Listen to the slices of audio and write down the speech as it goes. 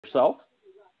yourself?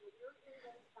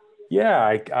 Yeah,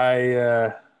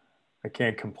 I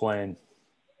can't complain.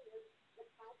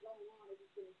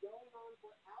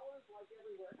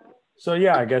 So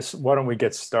yeah, I guess why don't we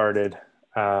get started?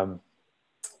 I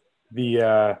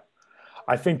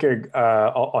think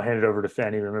I'll hand it over to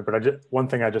Fanny in a minute, but one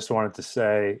thing I just wanted to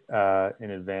say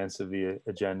in advance of the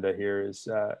agenda here is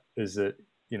that,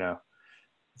 you know,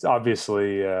 it's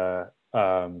obviously a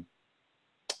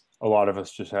lot of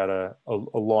us just had a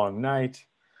long night,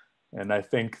 and I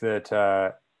think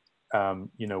that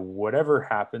you know, whatever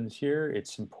happens here,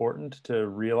 it's important to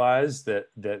realize that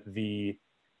the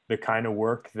kind of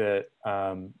work that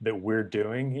that we're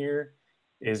doing here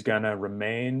is going to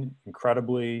remain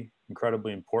incredibly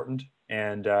important.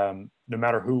 And no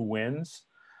matter who wins,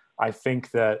 I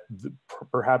think that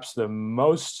perhaps the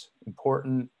most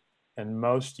important and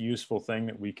most useful thing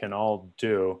that we can all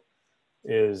do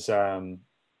is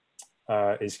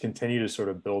continue to sort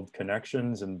of build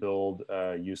connections and build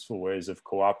useful ways of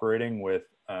cooperating with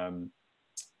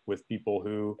people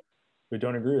who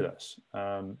don't agree with us,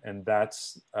 and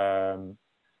that's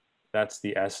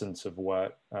the essence of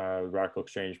what Radical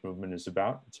Exchange movement is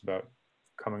about. It's about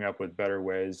coming up with better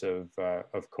ways of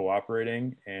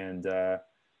cooperating and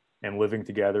living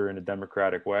together in a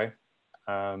democratic way,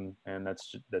 and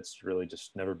that's really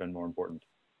just never been more important.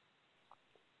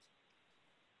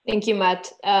 Thank you,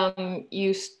 Matt.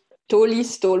 You totally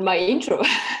stole my intro.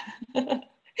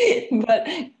 But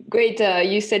great,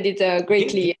 you said it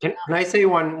greatly. Can I say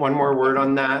one more word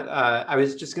on that? I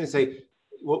was just going to say,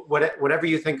 whatever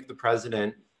you think of the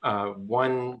president,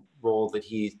 one role that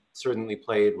he certainly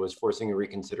played was forcing a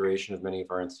reconsideration of many of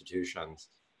our institutions.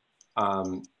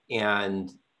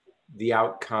 And the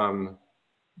outcome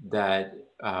that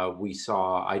we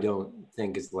saw, I don't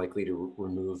think is likely to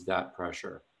remove that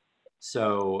pressure.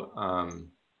 So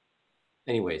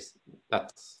anyways,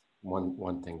 that's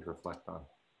one thing to reflect on.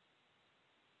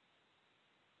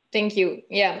 Thank you.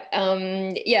 Yeah,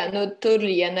 no,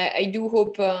 totally. And I do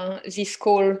hope this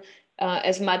call,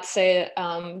 as Matt said,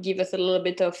 give us a little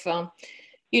bit of,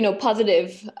 you know,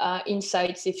 positive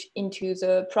insights into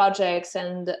the projects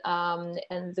and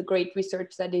the great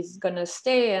research that is going to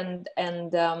stay and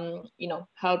you know,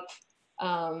 help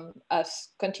us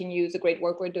continue the great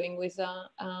work we're doing with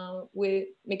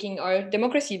making our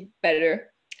democracy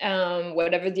better,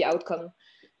 whatever the outcome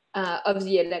of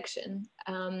the election.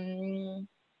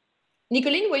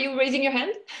 Nicolene, were you raising your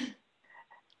hand?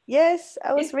 Yes,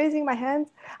 I was raising my hand.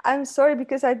 I'm sorry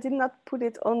because I did not put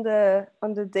it on the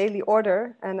daily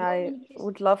order, and I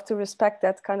would love to respect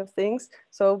that kind of things.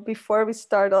 So before we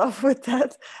start off with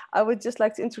that, I would just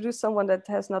like to introduce someone that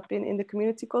has not been in the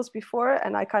community calls before,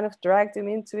 and I kind of dragged him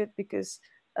into it because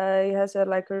he has an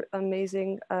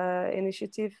amazing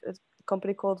initiative, a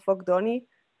company called Vogdoni,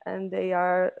 and they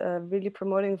are really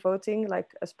promoting voting,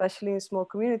 like especially in small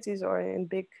communities or in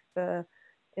big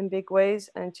ways,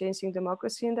 and changing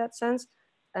democracy in that sense.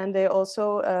 And they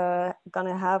also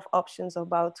gonna have options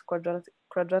about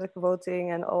quadratic voting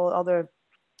and all other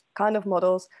kind of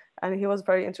models. And he was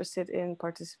very interested in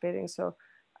participating. So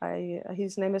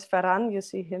his name is Ferran. You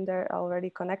see him there already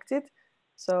connected.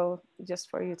 So just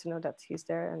for you to know that he's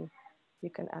there and you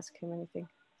can ask him anything.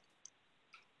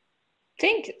 I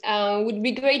think would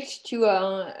be great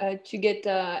to get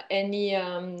any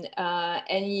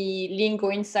link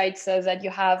or insights that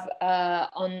you have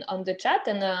on the chat,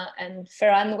 and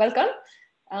Ferran, welcome.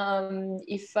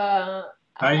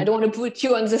 I don't want to put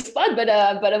you on the spot, but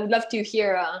I would love to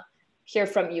hear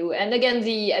from you. And again,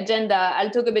 the agenda,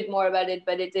 I'll talk a bit more about it,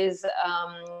 but it is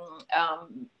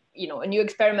you know, a new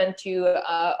experiment to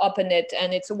open it,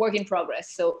 and it's a work in progress.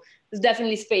 So there's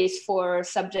definitely space for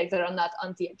subjects that are not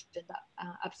on the agenda.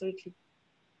 Absolutely.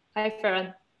 Hi,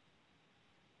 Ferran.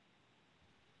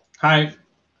 Hi.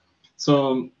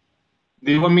 So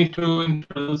do you want me to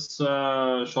introduce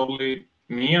shortly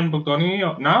me and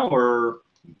Vogdoni now, or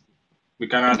we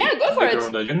can add go for it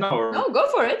on the agenda? Or? No, go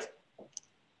for it.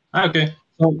 Okay.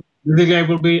 So basically,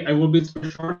 I will be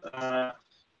very short.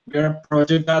 We are a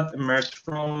project that emerged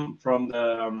from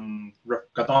the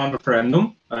Catalan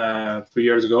referendum 3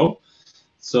 years ago.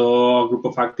 So a group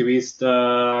of activists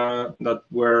that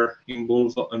were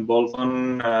involved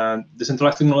on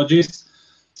decentralized technologies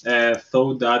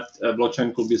thought that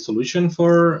blockchain could be a solution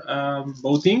for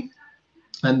voting.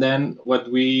 And then what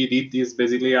we did is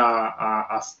basically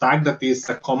a stack that is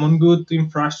a common good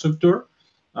infrastructure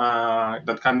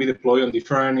that can be deployed on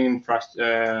different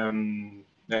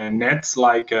nets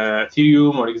like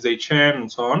Ethereum or XHM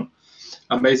and so on.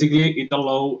 And basically, it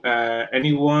allows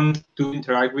anyone to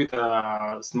interact with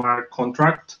a smart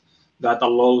contract that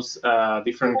allows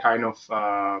different kind of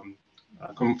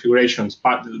configurations,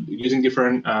 using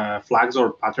different flags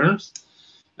or patterns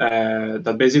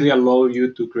that basically allow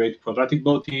you to create quadratic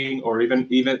voting or even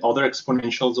other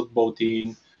exponentials of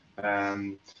voting.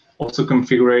 Also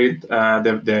configure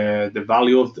the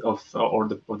value of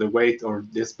the weight or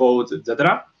this vote,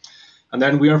 etc. And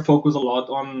then we are focused a lot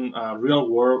on real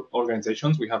world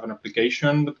organizations. We have an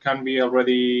application that can be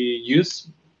already used,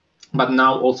 but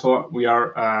now also we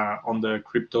are on the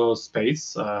crypto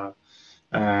space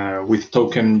with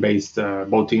token-based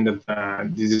voting. That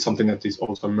this is something that is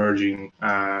also emerging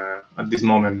at this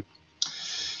moment.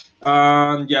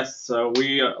 Yes, our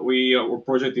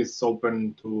project is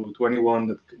open to anyone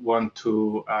that want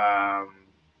to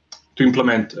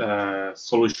implement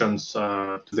solutions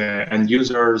to the end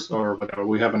users or whatever.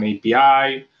 We have an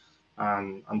API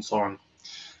and so on.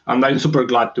 And I'm super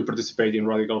glad to participate in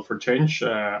Radical for Change.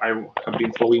 I have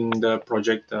been following the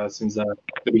project since the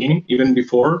beginning, even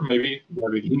before maybe the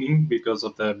beginning, because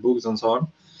of the books and so on.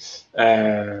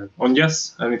 And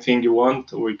yes, anything you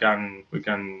want, we can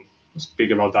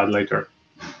speak about that later.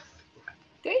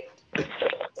 Great.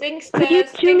 Thanks. Could you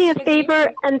do me a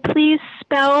favor and please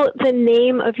spell the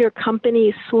name of your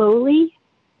company slowly?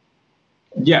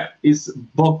 Yeah, it's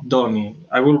Bogdoni.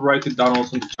 I will write it down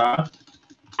also in the chat.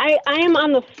 I am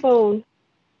on the phone.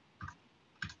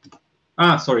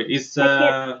 Ah, sorry. It's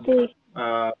Bogdoni.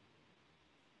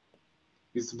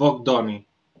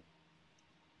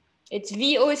 It's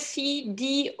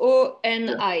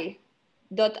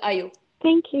VOCDONI.io.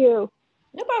 Thank you.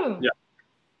 No problem. Yeah.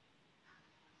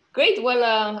 Great. Well,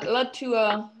 a lot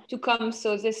to come.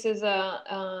 So this is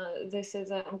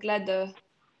I'm glad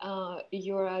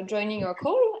you're joining our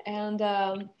call, and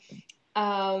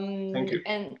thank you.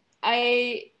 And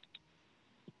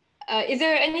is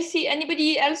there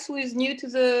anybody else who is new to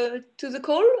the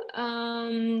call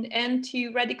and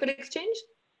to RadicalxChange?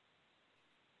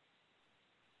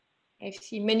 I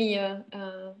see many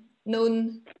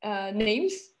known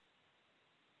names.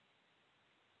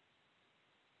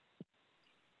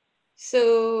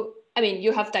 So, I mean,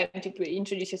 you have time to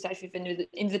introduce yourself even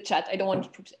in the chat. I don't want to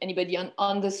put anybody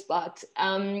on the spot.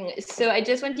 So I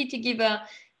just wanted to give a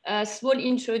small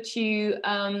intro to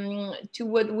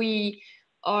what we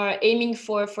are aiming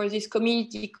for these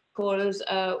community calls.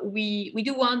 We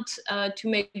do want to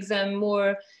make them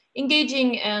more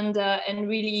engaging and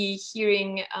really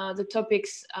hearing the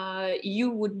topics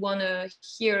you would want to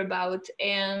hear about,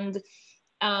 and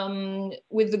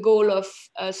with the goal of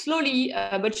slowly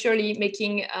but surely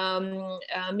making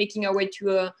our way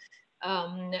to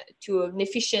an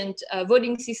efficient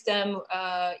voting system,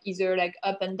 either like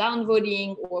up and down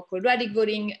voting or quadratic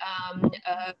voting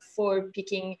for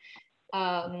picking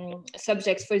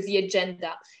subjects for the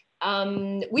agenda.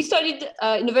 We started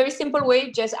in a very simple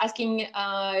way, just asking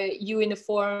you in a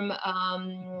form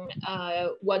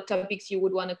what topics you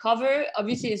would want to cover.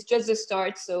 Obviously, it's just the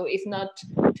start. So if not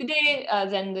today,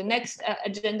 then the next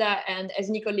agenda. And as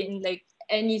Nicolene, like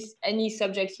any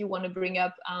subjects you want to bring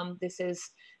up, this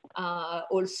is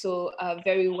also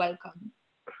very welcome.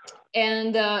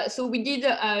 And so we did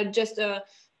just a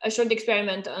short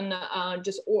experiment on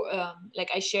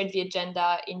like I shared the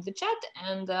agenda in the chat,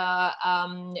 and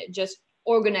just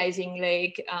organizing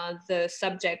like the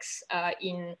subjects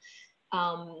in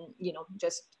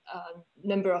just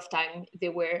number of time they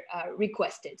were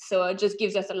requested. So it just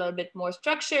gives us a little bit more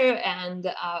structure,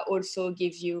 and also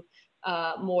gives you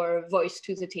more voice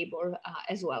to the table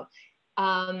as well.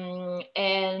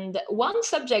 And one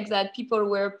subject that people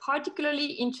were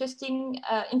particularly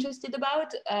interested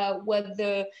about was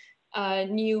the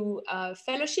new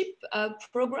fellowship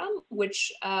program,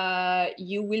 which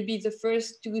you will be the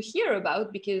first to hear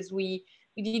about, because we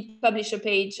did publish a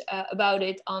page about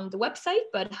it on the website,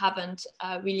 but haven't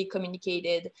really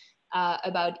communicated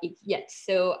about it yet.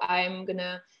 So I'm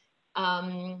gonna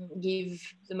give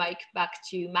the mic back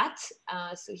to Matt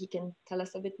so he can tell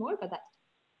us a bit more about that.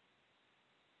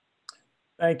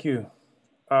 Thank you.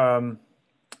 All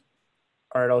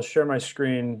right, I'll share my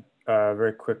screen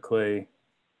very quickly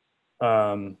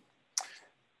to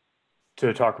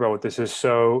talk about what this is.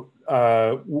 So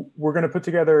we're going to put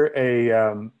together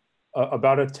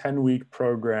about a 10-week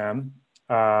program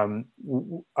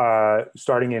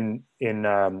starting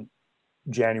in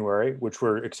January, which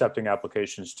we're accepting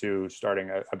applications to starting,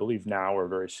 I believe, now or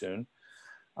very soon.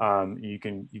 You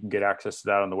can get access to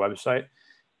that on the website.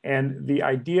 And the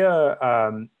idea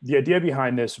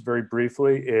behind this, very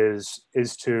briefly, is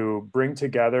to bring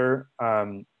together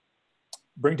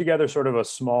sort of a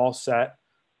small set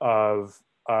of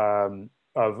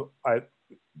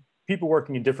people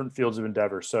working in different fields of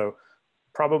endeavor. So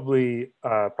probably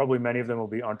many of them will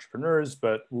be entrepreneurs,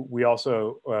 but we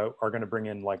also are going to bring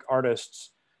in like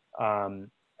artists,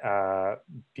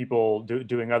 people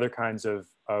doing other kinds of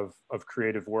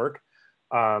creative work,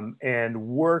 and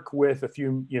work with a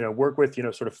few,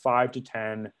 sort of 5 to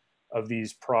 10 of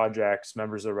these projects,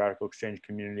 members of the Radical Exchange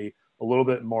community, a little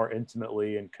bit more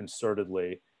intimately and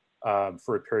concertedly,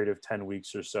 for a period of 10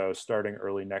 weeks or so, starting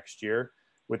early next year,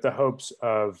 with the hopes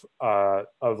of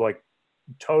like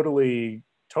totally,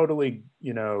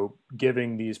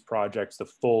 giving these projects the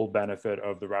full benefit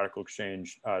of the Radical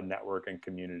Exchange network and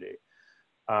community.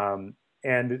 And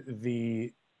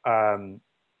the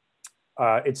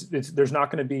there's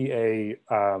not going to be a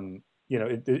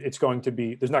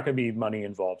there's not going to be money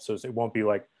involved, so it won't be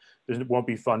like there won't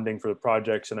be funding for the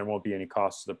projects, and there won't be any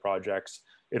costs to the projects.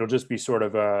 It'll just be sort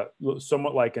of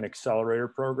somewhat like an accelerator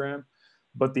program.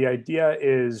 But the idea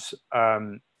is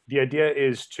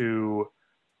to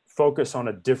focus on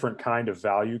a different kind of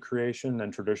value creation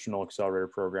than traditional accelerator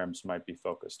programs might be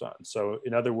focused on. So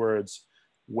in other words,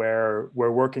 where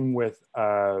we're working with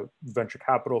a venture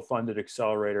capital funded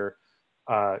accelerator,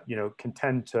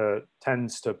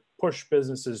 tends to push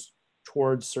businesses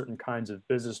towards certain kinds of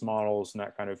business models and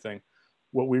that kind of thing.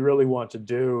 What we really want to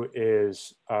do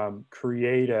is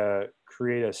create a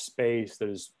space that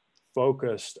is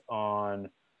focused on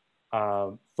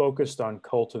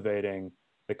cultivating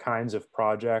the kinds of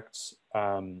projects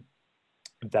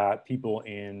that people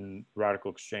in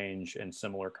Radical Exchange and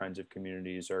similar kinds of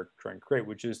communities are trying to create,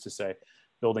 which is to say,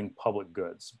 building public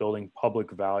goods, building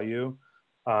public value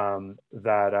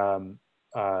that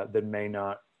may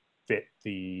not fit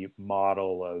the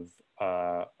model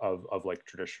of like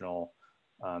traditional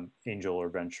angel or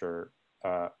venture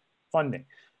funding.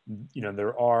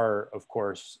 There are, of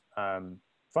course,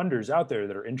 funders out there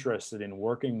that are interested in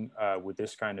working with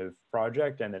this kind of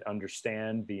project and that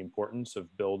understand the importance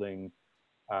of building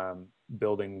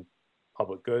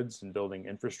public goods and building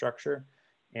infrastructure.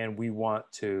 And we want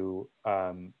to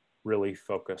really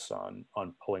focus on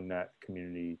pulling that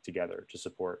community together to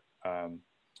support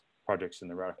projects in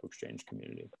the Radical Exchange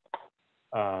community.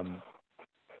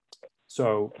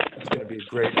 So it's going to be a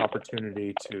great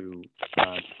opportunity to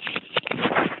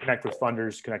connect with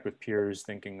funders, connect with peers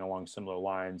thinking along similar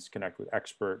lines, connect with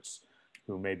experts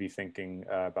who may be thinking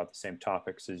about the same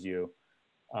topics as you.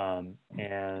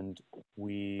 And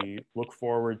we look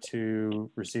forward to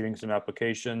receiving some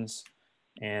applications,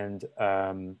 and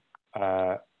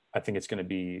I think it's going to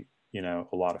be, a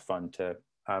lot of fun to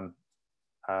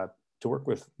work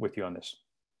with you on this.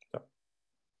 So,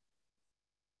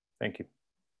 thank you.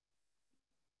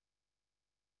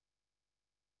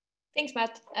 Thanks,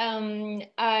 Matt.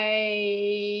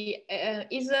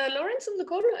 Is Lawrence on the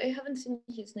call? I haven't seen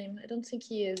his name. I don't think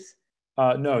he is.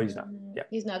 No, he's not. Yeah,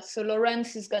 he's not. So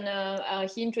Lawrence is gonna.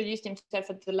 He introduced himself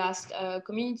at the last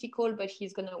community call, but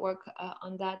he's gonna work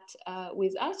on that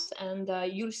with us, and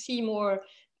you'll see more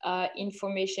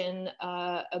information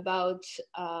about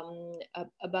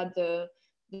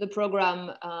the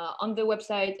program on the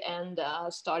website, and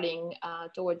starting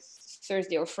towards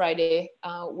Thursday or Friday,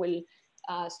 we'll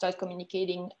start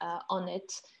communicating on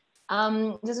it.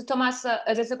 There's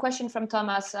a question from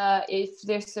Thomas, if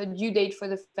there's a due date for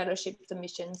the fellowship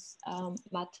submissions,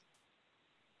 Matt.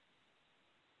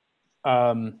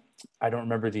 I don't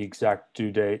remember the exact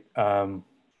due date,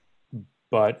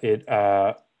 but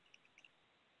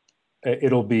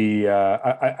it'll be.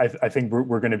 I think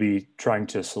we're going to be trying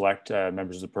to select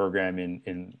members of the program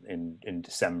in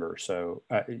December. So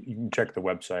you can check the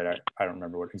website. I don't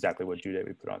remember exactly what due date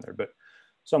we put on there, but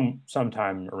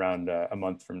sometime around a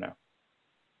month from now.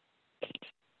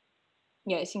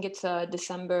 Yeah, I think it's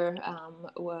December.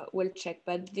 We'll check,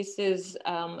 but this is,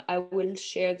 I will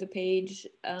share the page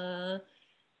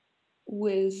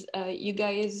with you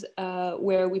guys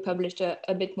where we published a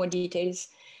bit more details.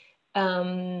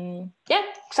 Yeah,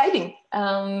 exciting.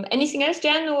 Anything else,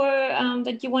 Jen, or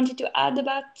that you wanted to add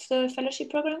about the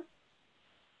fellowship program?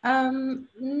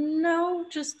 No,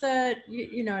 just that,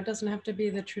 it doesn't have to be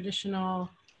the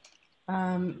traditional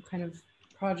kind of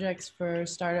projects for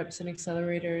startups and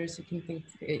accelerators. You can think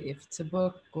if it's a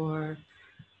book or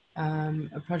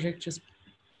a project just,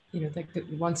 that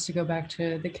wants to go back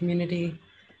to the community.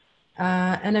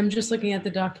 And I'm just looking at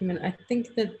the document. I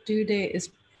think the due date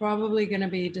is probably going to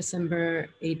be December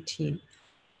 18th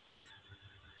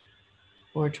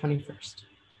or 21st.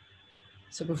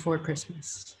 So before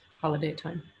Christmas, holiday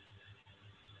time.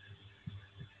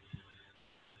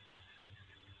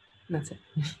 And that's it.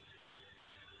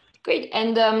 Great,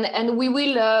 and we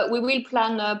will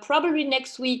plan probably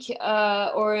next week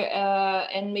or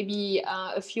and maybe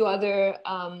a few other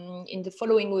in the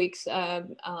following weeks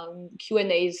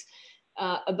Q&As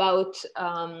about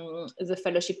the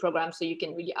fellowship program, so you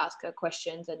can really ask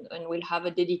questions, and we'll have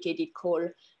a dedicated call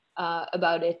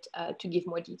about it to give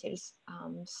more details.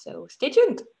 So stay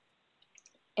tuned.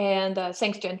 And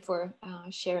thanks, Jen, for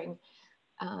sharing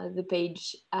the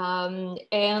page.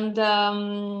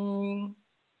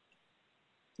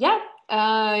 Yeah,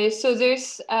 so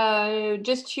there's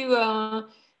just to,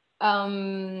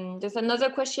 there's another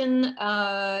question.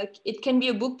 It can be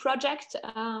a book project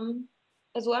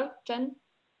as well, Jen?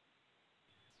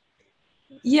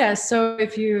 Yeah, so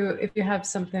if you have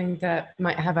something that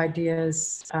might have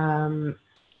ideas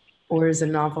or is a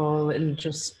novel and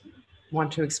just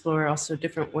want to explore also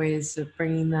different ways of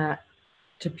bringing that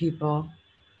to people,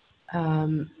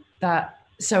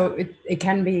 so it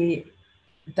can be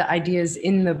the ideas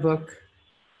in the book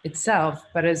itself,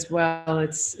 but as well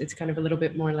it's kind of a little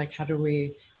bit more like, how do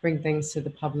we bring things to the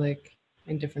public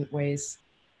in different ways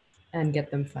and get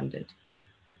them funded.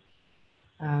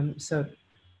 So,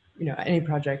 you know, any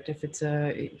project, if it's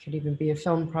it could even be a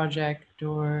film project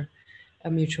or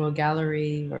a mutual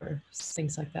gallery or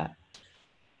things like that.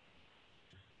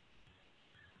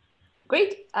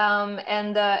 Great,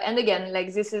 and again,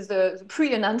 like, this is the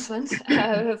pre-announcement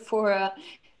for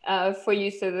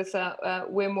you, so there's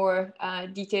way more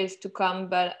details to come.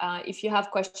 But if you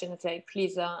have questions, like,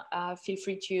 please feel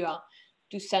free to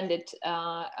send it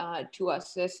to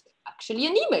us. There's actually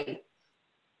an email,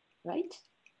 right?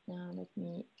 Let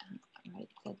me write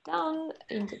that down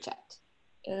in the chat.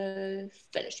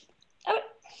 Fellowship. All right.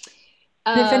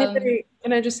 If anybody,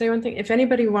 can I just say one thing? If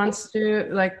anybody wants to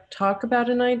like talk about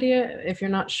an idea, if you're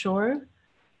not sure,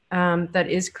 that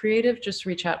is creative, just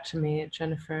reach out to me at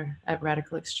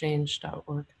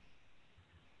Jennifer@RadicalxChange.org.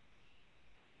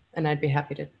 And I'd be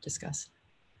happy to discuss.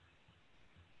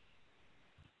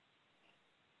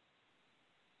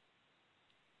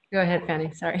 Go ahead,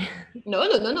 Fanny, sorry. No,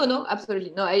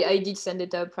 absolutely. No, I did send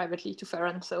it privately to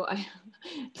Farron, so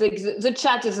like, the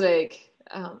chat is like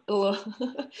a little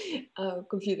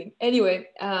confusing. Anyway,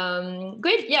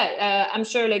 great. Yeah, I'm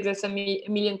sure like there's a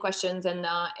million questions, and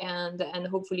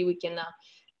hopefully we can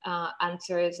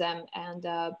answer them. And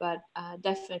but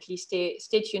definitely stay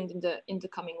tuned in the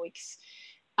coming weeks.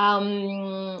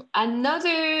 Another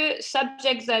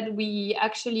subject that we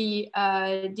actually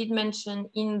did mention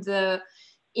in the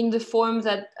form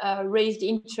that raised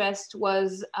interest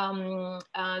was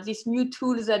this new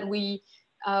tool that we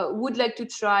would like to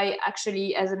try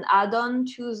actually as an add-on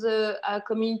to the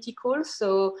community call.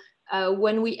 So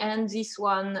when we end this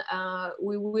one,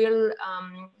 we will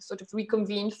sort of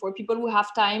reconvene for people who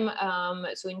have time,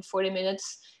 so in 40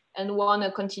 minutes, and want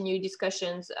to continue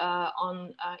discussions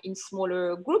in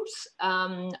smaller groups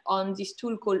on this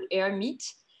tool called AirMeet.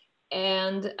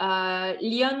 And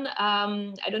Leon,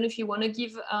 I don't know if you want to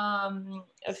give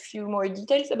a few more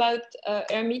details about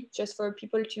AirMeet, just for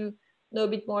people to know a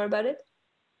bit more about it.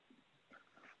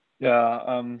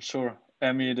 Yeah, sure.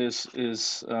 AirMeet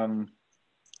is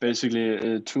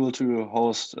basically a tool to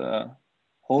host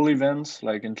whole events,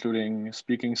 like including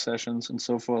speaking sessions and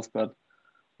so forth. But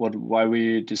why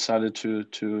we decided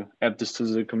to add this to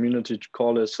the community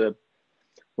call is that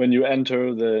when you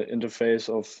enter the interface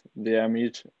of the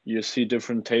AirMeet, you see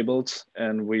different tables,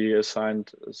 and we assigned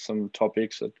some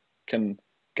topics that can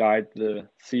guide the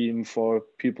theme for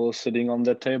people sitting on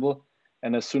that table.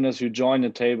 And as soon as you join a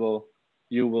table,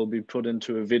 you will be put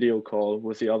into a video call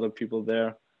with the other people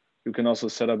there. You can also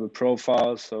set up a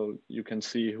profile so you can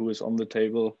see who is on the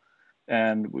table.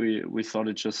 And we thought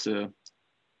it's just a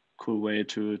cool way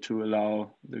to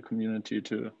allow the community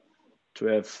to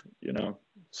have, you know,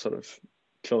 sort of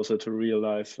closer to real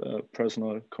life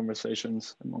personal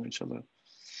conversations among each other.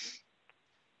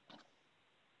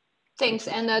 Thanks.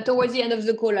 And towards the end of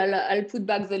the call, I'll put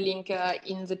back the link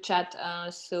in the chat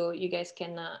so you guys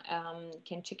can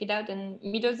check it out and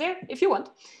meet us there if you want.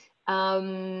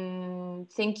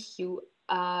 Thank you.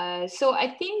 So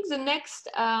I think the next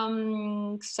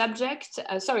subject,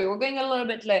 sorry, we're going a little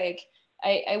bit like,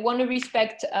 I want to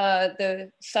respect the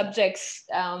subjects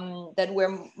that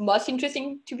were most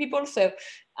interesting to people. So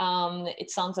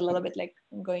it sounds a little bit like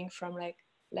I'm going from like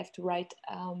left to right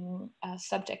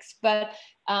subjects. But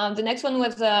the next one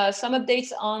was some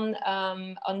updates on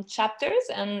chapters.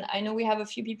 And I know we have a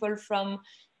few people from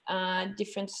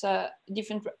different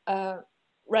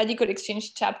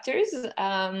RadicalxChange chapters.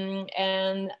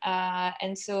 And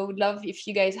so would love if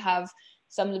you guys have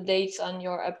some updates on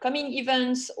your upcoming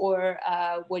events, or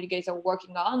what you guys are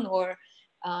working on, or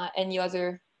any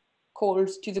other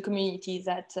calls to the community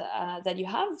that that you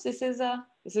have, this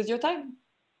is your time.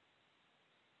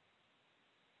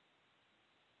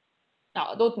 No,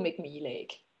 don't make me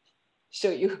like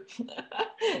show you.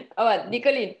 Oh,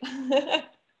 Nicolene.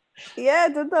 Yeah, I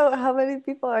don't know how many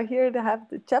people are here to have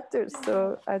the chapters,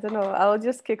 so I don't know. I'll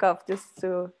just kick off just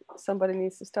so somebody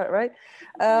needs to start, right?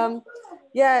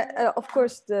 Yeah, of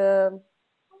course,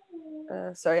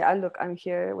 sorry, I'm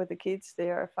here with the kids. They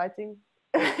are fighting.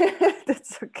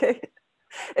 That's okay.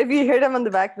 If you hear them on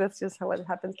the back, that's just how it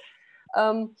happens.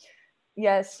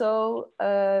 Yeah, so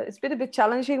it's been a bit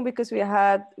challenging because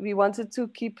we wanted to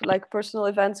keep like personal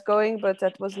events going, but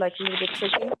that was like a little bit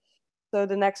tricky. So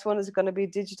the next one is going to be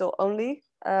digital only.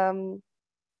 The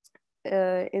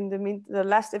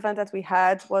last event that we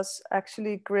had was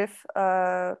actually Griff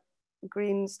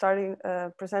Green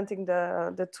presenting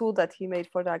the tool that he made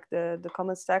for like the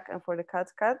common stack and for the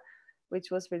CAD,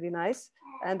 which was really nice.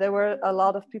 And there were a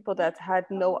lot of people that had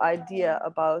no idea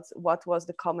about what was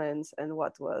the commons and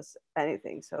what was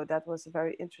anything. So that was a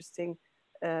very interesting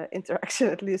interaction,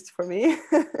 at least for me.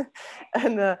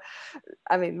 And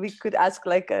I mean, we could ask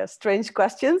like strange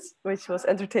questions, which was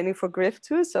entertaining for Griff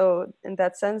too. So in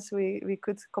that sense, we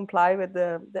could comply with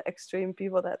the extreme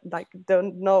people that like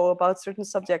don't know about certain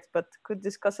subjects, but could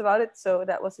discuss about it. So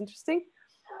that was interesting.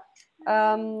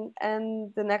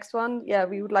 And the next one, yeah,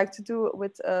 we would like to do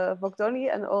with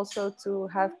Vogdoni, and also to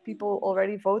have people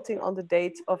already voting on the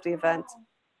date of the event.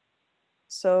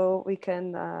 So we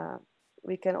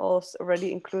can also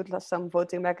already include some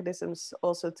voting mechanisms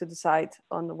also to decide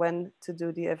on when to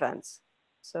do the events.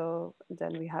 So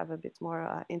then we have a bit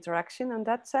more interaction in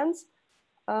that sense.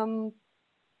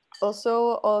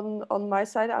 Also on my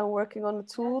side, I'm working on a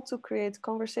tool to create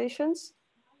conversations.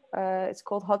 It's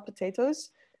called Hot Potatoes,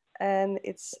 and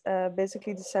it's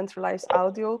basically decentralized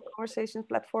audio conversation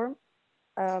platform.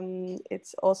 It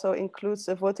also includes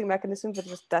a voting mechanism, but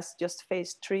that's just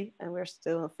phase 3, and we're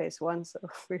still in phase 1, so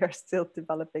we are still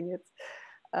developing it.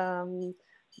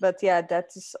 But yeah, that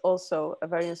is also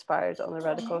very inspired on the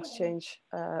RadicalxChange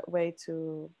way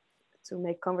to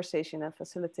make conversation and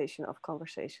facilitation of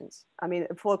conversations. I mean,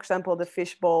 for example, the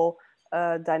fishbowl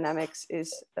dynamics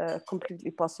is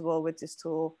completely possible with this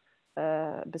tool,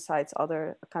 besides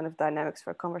other kind of dynamics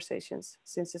for conversations.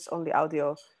 Since it's only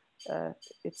audio,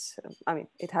 I mean,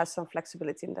 it has some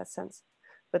flexibility in that sense.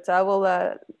 But I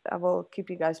will keep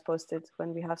you guys posted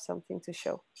when we have something to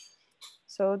show.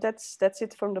 So that's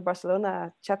it from the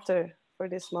Barcelona chapter for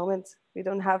this moment. We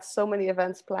don't have so many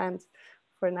events planned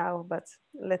for now, but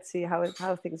let's see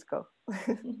how things go.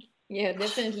 Yeah,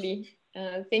 definitely.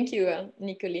 Thank you,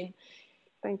 Nicolene.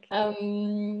 Thank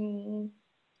you.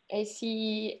 I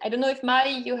see. I don't know if Mai,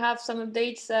 you have some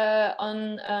updates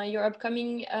on your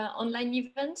upcoming online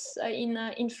events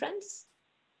in France.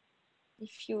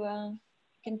 If you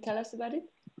can tell us about it.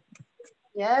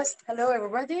 Yes. Hello,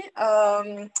 everybody.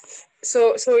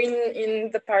 So in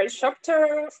the Paris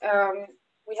chapter,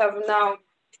 we have now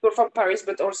people from Paris,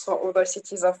 but also other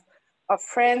cities of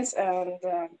France, and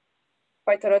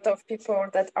quite a lot of people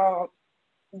that are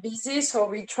busy. So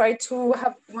we try to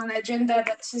have one agenda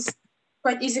that is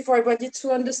quite easy for everybody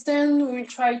to understand.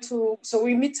 So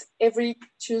we meet every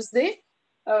Tuesday.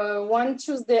 One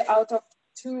Tuesday out of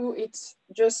 2, it's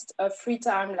just a free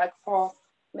time, like for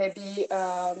maybe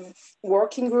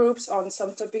working groups on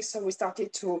some topics. So we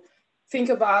started to think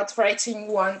about writing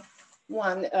one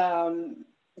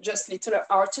just little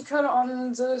article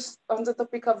on the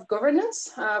topic of governance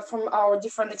from our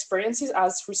different experiences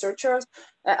as researchers,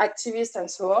 activists, and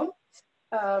so on.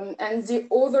 And the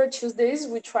other Tuesdays,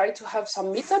 we try to have some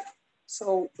meetup.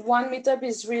 So one meetup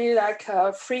is really like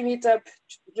a free meetup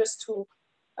just to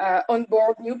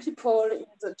onboard new people in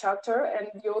the chapter. And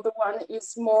the other one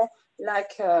is more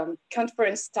like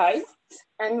conference style.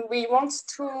 And we want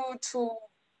to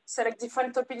select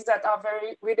different topics that are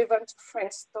very relevant to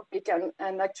French topic.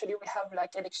 And actually we have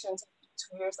like elections in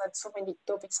 2 years, and so many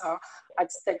topics are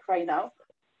at stake right now.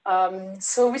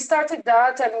 So we started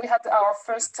that, and we had our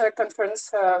first conference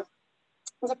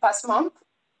the past month.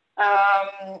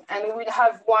 And we will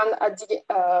have one at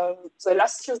the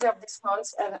last Tuesday of this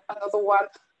month, and another one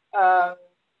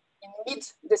in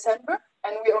mid-December.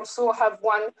 And we also have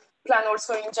one plan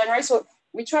also in January. So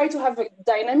we try to have a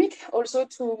dynamic also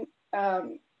to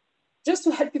just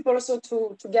to help people also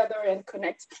to gather and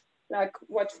connect. Like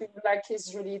what we would like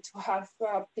is really to have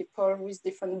people with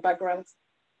different backgrounds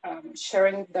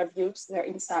sharing their views, their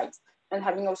insights, and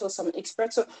having also some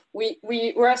experts. So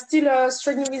we are still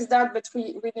struggling with that, but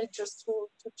we need just to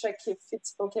check if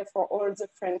it's okay for all the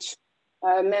French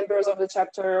members of the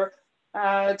chapter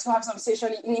to have some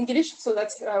session in English so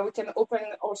that we can open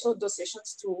also those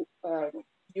sessions to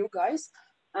you guys,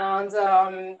 and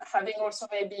having also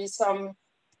maybe some,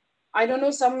 I don't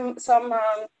know, some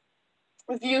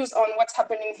views on what's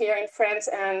happening here in France,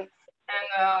 and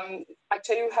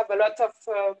actually we have a lot of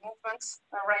movements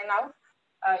right now.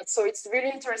 So it's really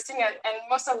interesting, and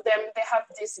most of them, they have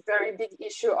this very big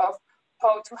issue of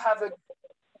how to have a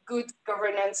good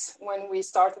governance when we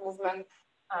start a movement,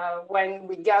 when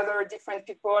we gather different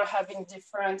people having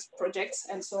different projects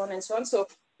and so on and so on. So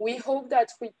we hope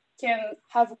that we can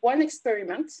have one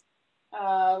experiment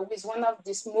with one of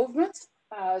these movements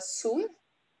soon.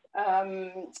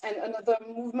 And another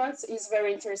movement is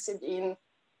very interested in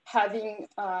having,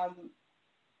 I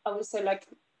would say, like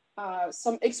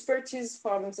some expertise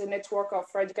from the network of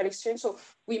RadicalxChange. So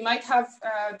we might have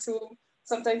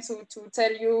sometimes to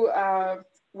tell you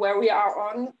where we are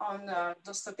on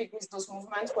those topics with those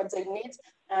movements, what they need.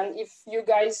 And if you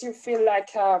guys, you feel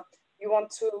like you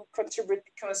want to contribute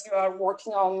because you are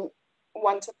working on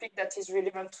one topic that is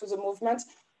relevant to the movement,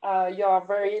 you are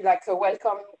very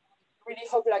welcome. Really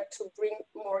hope to bring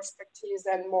more expertise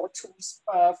and more tools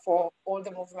for all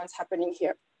the movements happening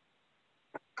here.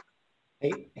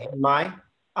 Hey, Mai,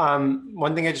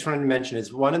 one thing I just wanted to mention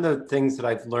is one of the things that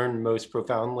I've learned most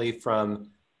profoundly from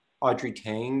Audrey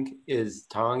Tang is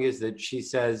that she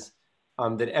says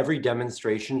that every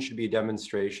demonstration should be a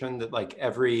demonstration, that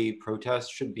every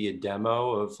protest should be a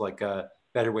demo of a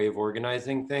better way of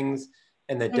organizing things,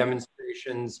 and that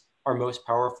demonstrations are most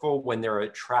powerful when they're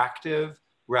attractive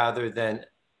rather than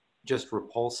just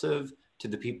repulsive to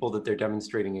the people that they're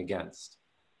demonstrating against.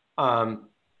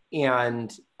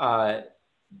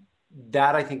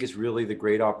 That I think is really the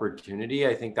great opportunity.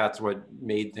 I think that's what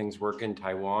made things work in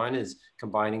Taiwan, is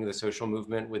combining the social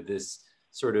movement with this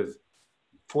sort of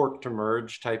fork to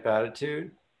merge type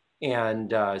attitude.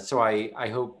 And so I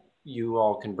hope you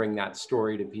all can bring that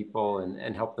story to people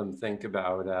and help them think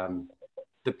about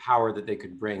the power that they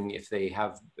could bring if they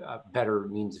have better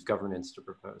means of governance to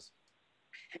propose.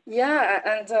 Yeah,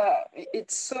 and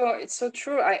it's so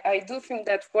true. I do think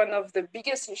that one of the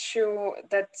biggest issue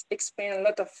that explain a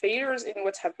lot of failures in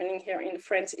what's happening here in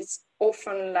France is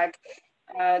often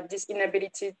this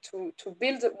inability to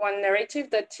build one narrative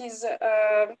that is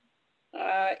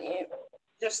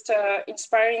just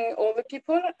inspiring all the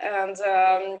people. And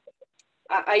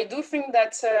I do think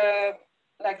that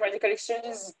RadicalxChange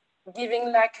is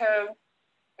giving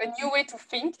a new way to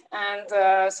think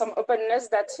and some openness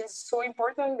that is so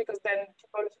important, because then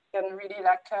people can really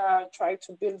try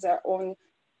to build their own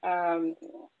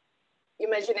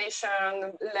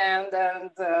imagination, land,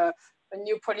 and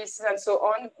new policies and so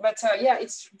on. But yeah,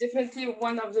 it's definitely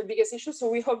one of the biggest issues. So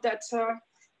we hope that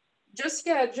just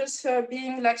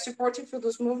being supportive for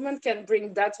those movements can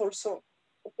bring that also.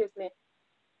 Definitely.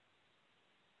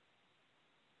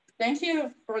 Thank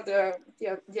you for the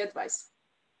advice.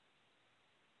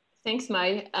 Thanks,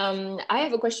 Mai. I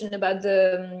have a question about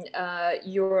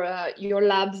your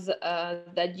labs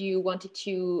that you wanted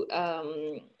to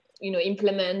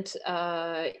implement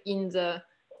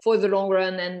for the long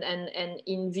run and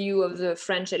in view of the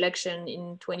French election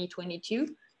in 2022.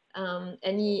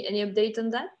 Any update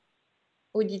on that,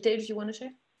 or details you want to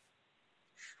share?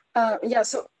 Yeah.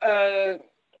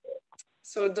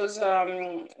 So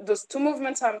those two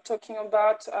movements I'm talking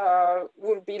about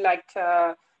will be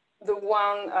the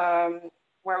one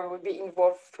where we will be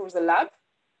involved through the lab.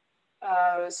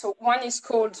 So one is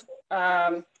called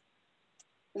the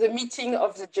Meeting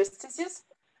of the Justices.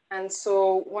 And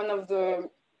so one of the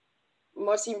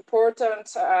most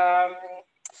important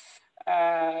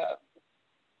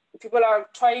people are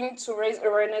trying to raise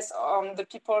awareness on the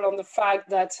people on the fact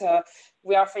that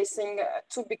we are facing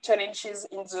two big challenges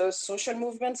in the social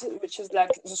movement, which is the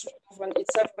social movement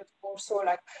itself, but also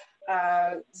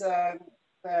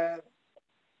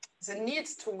the need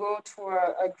to go to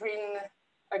a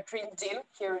green deal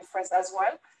here in France as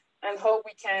well, and how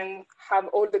we can have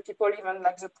all the people, even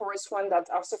the poorest ones that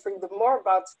are suffering the more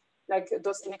about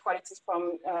those inequalities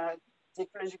from the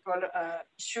ecological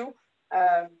issue,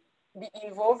 be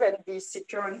involved and be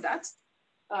secure in that.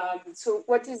 So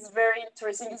what is very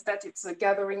interesting is that it's a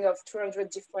gathering of 200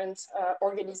 different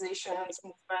organizations,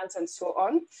 movements, and so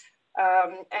on.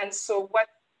 And so what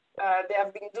they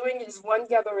have been doing is one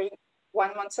gathering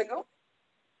 1 month ago,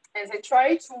 and they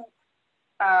try to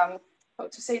how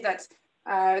to say that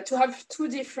to have two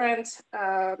different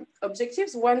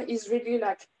objectives. One is really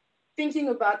thinking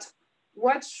about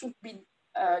what should be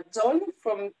done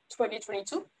from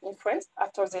 2022 in France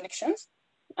after the elections,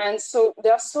 And so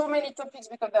there are so many topics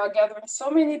because they are gathering so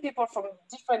many people from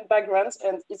different backgrounds,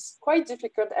 and it's quite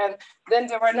difficult. And then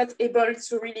they were not able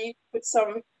to really put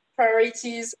some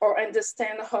priorities or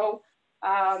understand how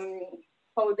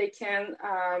they can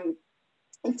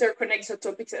interconnect the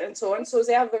topics and so on. So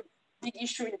they have a big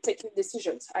issue in taking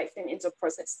decisions, I think, in the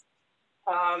process.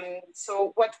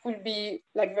 So what will be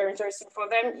like very interesting for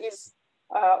them is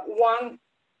one,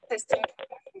 testing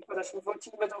potential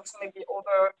voting, but also maybe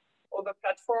other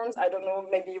platforms. I don't know,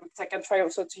 maybe they can try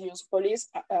also to use police.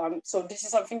 So this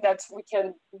is something that we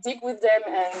can dig with them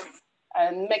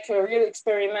and make a real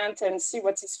experiment and see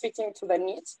what is fitting to their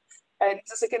needs. And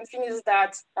the second thing is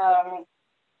that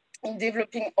in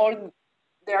developing all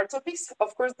their topics,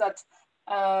 of course, that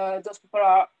those people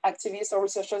are activists or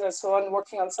researchers and so on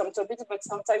working on some topics, but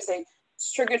sometimes they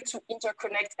struggle to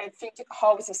interconnect and think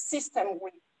how the system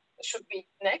should be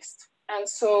next. And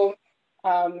so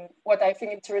what I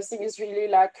think interesting is really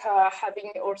like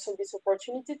having also this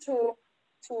opportunity to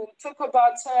talk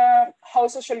about how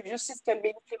social justice can be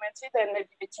implemented and maybe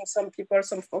meeting some people,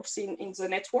 some folks in the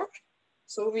network.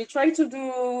 So we try to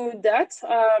do that.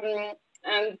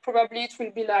 And probably it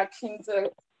will be like in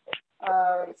the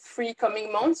 3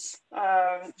 coming months,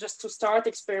 just to start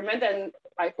experiment. And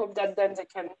I hope that then they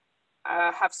can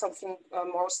have something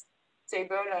more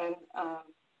stable and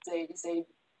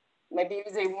maybe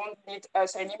they won't need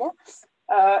us anymore.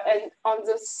 And on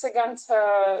the second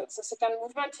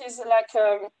movement is like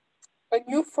a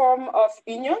new form of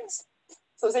unions.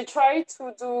 So they try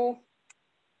to do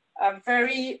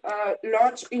very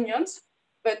large unions,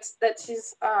 but that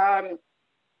is I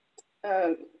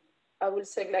will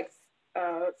say like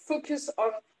focus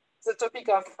on the topic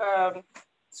of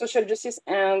social justice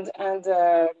and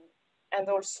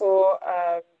also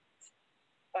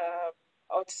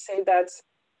how to say that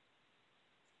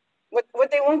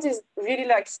what they want is really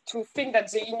like to think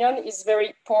that the union is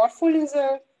very powerful in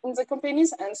the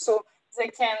companies, and so they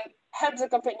can help the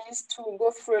companies to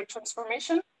go through a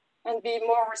transformation and be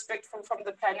more respectful from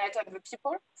the planet and the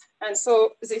people. And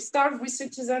so they start with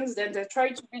citizens, then they try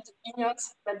to build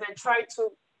unions, then they try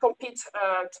to compete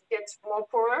to get more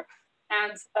power.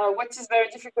 And what is very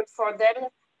difficult for them,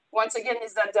 once again,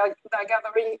 is that they're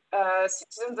gathering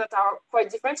citizens that are quite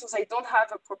different, so they don't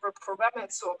have a proper program.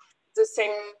 And so the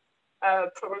same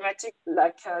problematic,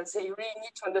 like they really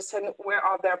need to understand where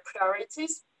are their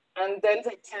priorities, and then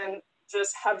they can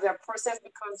just have their process,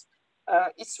 because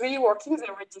it's really working. They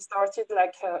already started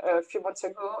like a few months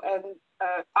ago, and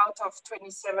out of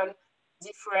 27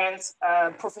 different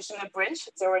professional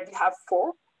branches, they already have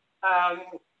 4.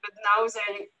 But now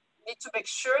they need to make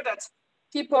sure that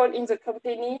people in the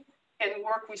company can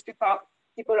work with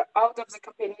people out of the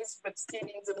companies, but still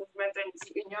in the movement and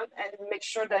the union, and make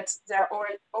sure that they're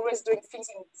always doing things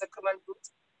in the common good.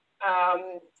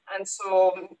 And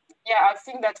so, yeah, I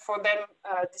think that for them,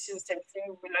 this is the same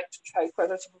thing. We like to try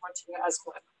collaborative voting as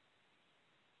well.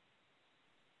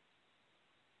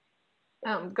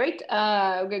 Great.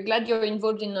 We're glad you're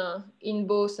involved in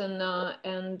both, and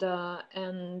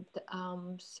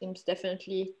seems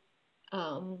definitely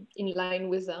in line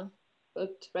with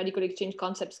what radical exchange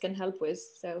concepts can help with.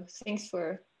 So thanks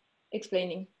for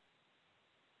explaining.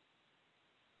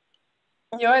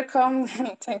 You're welcome.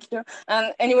 Thank you.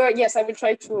 And anyway, yes, I will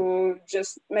try to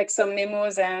just make some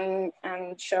memos and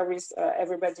share with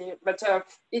everybody. But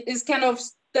it is kind of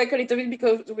stuck a little bit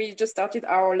because we just started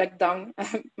our lockdown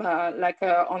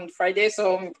on Friday,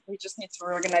 so we just need to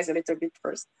organize a little bit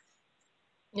first.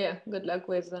 Yeah, good luck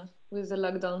with the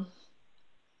lockdown.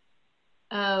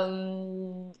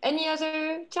 Any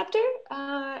other chapter?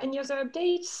 Any other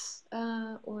updates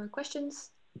or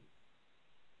questions?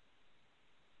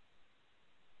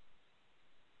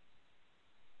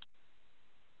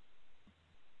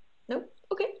 No?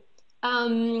 Okay.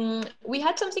 We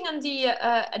had something on the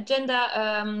agenda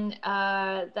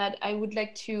that I would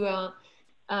like to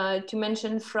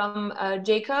mention from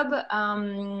Jacob.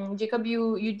 Jacob,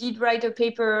 you did write a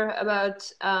paper about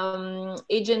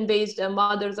agent-based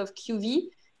models of QV,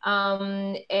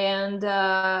 and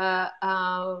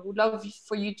would love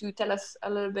for you to tell us a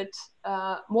little bit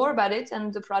more about it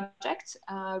and the project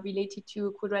related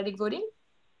to quadratic voting.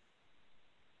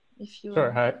 If you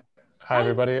Sure. Hi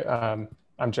everybody.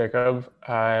 I'm Jacob.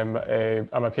 I'm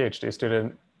a PhD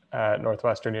student at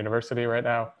Northwestern University right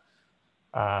now.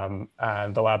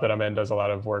 And the lab that I'm in does a lot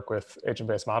of work with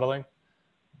agent-based modeling.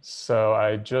 So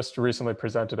I just recently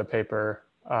presented a paper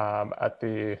at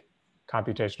the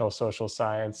Computational Social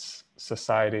Science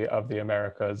Society of the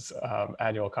Americas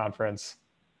annual conference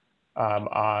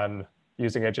on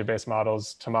using agent-based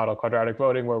models to model quadratic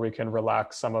voting, where we can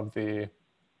relax some of the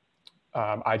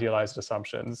idealized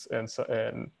assumptions in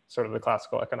sort of the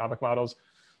classical economic models.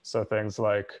 So things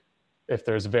like if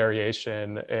there's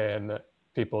variation in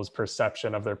people's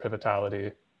perception of their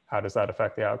pivotality, how does that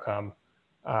affect the outcome?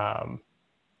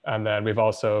 And then we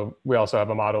also have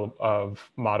a model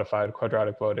of modified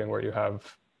quadratic voting where you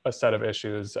have a set of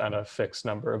issues and a fixed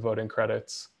number of voting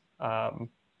credits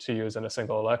to use in a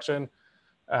single election.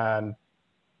 And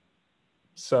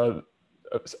so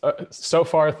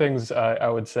far things, I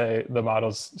would say the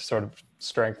models sort of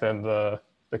strengthen the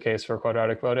case for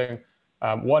quadratic voting.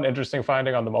 One interesting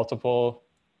finding on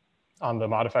the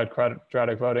modified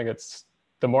quadratic voting, it's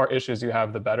the more issues you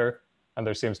have, the better. And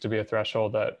there seems to be a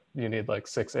threshold that you need like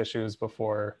 6 issues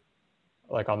before,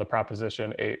 like on the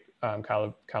Proposition 8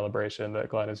 calibration that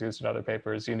Glenn has used in other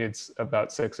papers, you need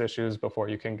about 6 issues before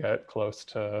you can get close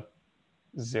to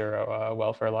 0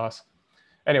 welfare loss.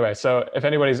 Anyway, so if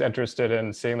anybody's interested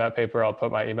in seeing that paper, I'll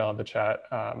put my email in the chat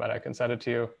and I can send it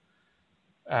to you.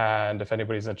 And if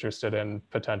anybody's interested in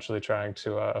potentially trying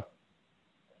to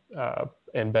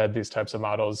embed these types of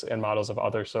models in models of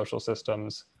other social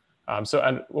systems. And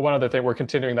one other thing, we're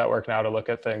continuing that work now to look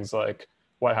at things like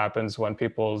what happens when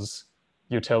people's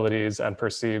utilities and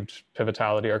perceived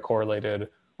pivotality are correlated,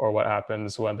 or what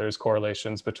happens when there's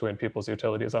correlations between people's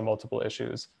utilities on multiple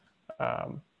issues.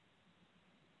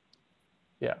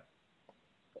 Yeah.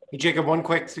 Hey, Jacob, one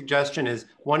quick suggestion is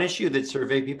one issue that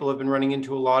survey people have been running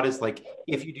into a lot is like,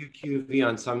 if you do QV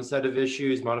on some set of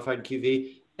issues, modified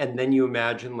QV, and then you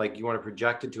imagine like you want to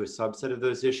project it to a subset of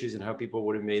those issues and how people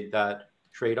would have made that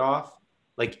trade-off,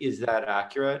 like, is that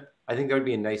accurate? I think that would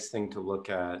be a nice thing to look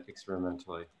at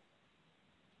experimentally,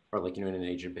 or like, in an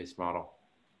agent-based model.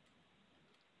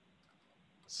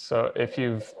 So if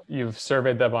you've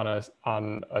surveyed them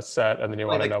on a set, and then you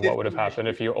want to know what would have happened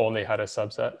if you only had a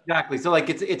subset. Exactly. So like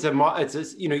it's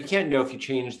you can't know if you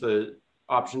change the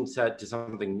option set to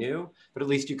something new, but at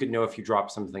least you could know if you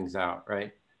drop some things out,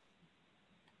 right?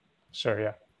 Sure.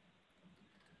 Yeah.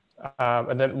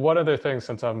 And then one other thing,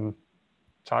 since I'm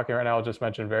talking right now, I'll just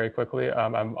mention very quickly.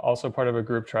 I'm also part of a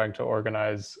group trying to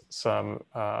organize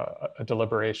a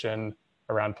deliberation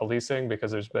around policing,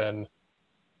 because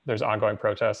there's ongoing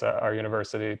protests at our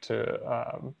university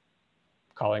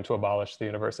calling to abolish the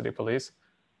university police.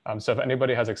 So if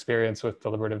anybody has experience with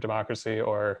deliberative democracy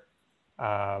or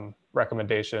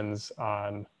recommendations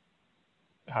on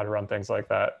how to run things like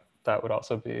that, that would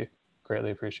also be greatly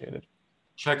appreciated.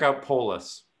 Check out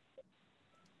Polis.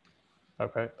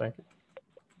 Okay, thank you.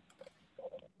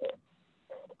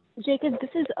 Jacob, this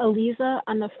is Aliza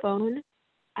on the phone.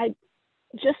 I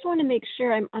just want to make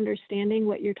sure I'm understanding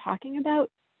what you're talking about.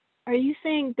 Are you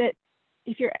saying that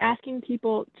if you're asking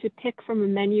people to pick from a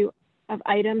menu of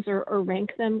items or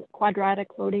rank them quadratic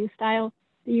voting style,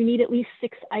 that you need at least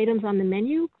 6 items on the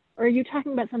menu? Or are you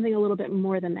talking about something a little bit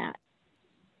more than that?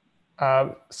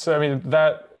 So I mean,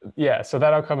 so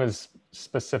that outcome is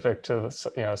specific to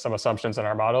some assumptions in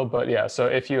our model, but yeah, so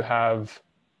if you have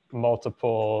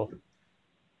multiple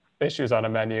issues on a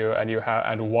menu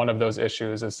and one of those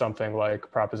issues is something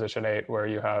like Proposition 8, where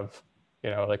you have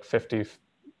like 50,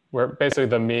 where basically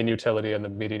the mean utility and the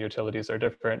median utilities are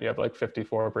different. You have like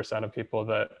 54% of people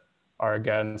that are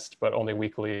against, but only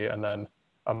weakly, and then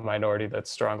a minority that's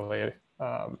strongly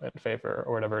in favor,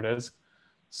 or whatever it is.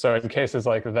 So in cases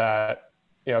like that,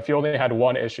 if you only had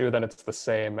one issue, then it's the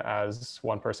same as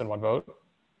one person, one vote.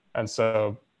 And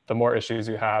so the more issues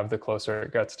you have, the closer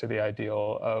it gets to the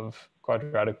ideal of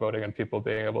quadratic voting and people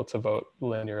being able to vote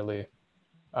linearly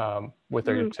with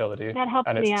their utility. That helps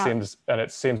me out.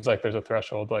 It seems like there's a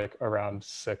threshold like around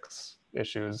 6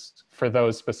 issues for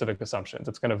those specific assumptions.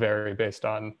 It's going to vary based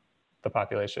on the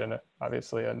population,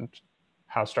 obviously, and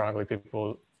how strongly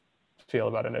people feel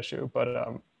about an issue. But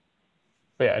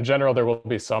yeah, in general, there will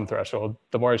be some threshold.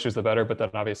 The more issues, the better. But then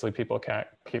obviously people can't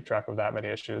keep track of that many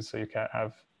issues, so you can't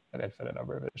have an infinite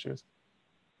number of issues.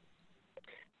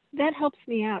 That helps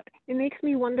me out. It makes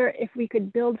me wonder if we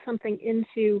could build something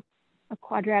into a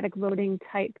quadratic voting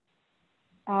type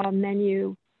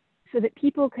menu so that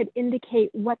people could indicate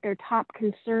what their top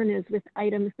concern is with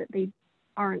items that they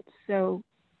aren't so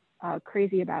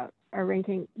crazy about, or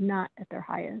ranking not at their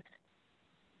highest.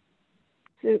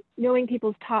 So knowing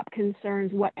people's top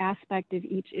concerns, what aspect of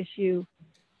each issue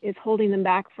is holding them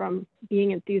back from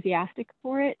being enthusiastic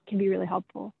for it, can be really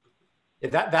helpful. Yeah,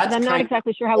 that's I'm not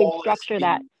exactly sure how we structure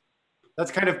that.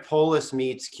 That's kind of Polis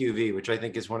meets QV, which I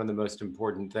think is one of the most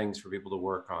important things for people to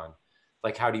work on.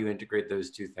 Like, how do you integrate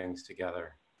those two things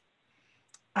together?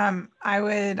 I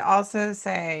would also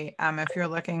say, if you're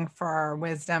looking for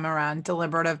wisdom around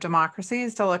deliberative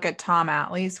democracies, to look at Tom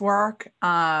Atlee's work.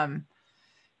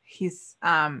 He's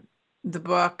the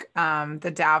book,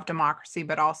 The Tao of Democracy,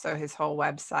 but also his whole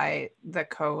website, the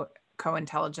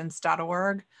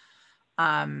cointelligence.org.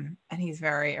 And he's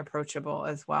very approachable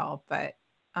as well, but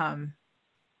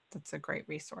that's a great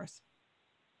resource.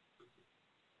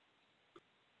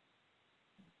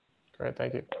 Great,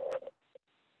 thank you.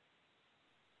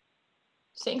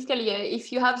 Thanks, Kalia.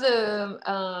 If you have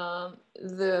the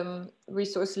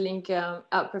resource link,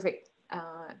 perfect.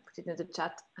 Put it in the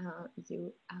chat.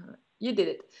 You did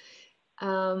it.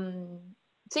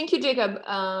 Thank you, Jacob.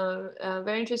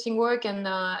 Very interesting work,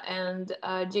 and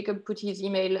Jacob put his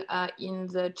email in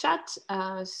the chat.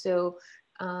 So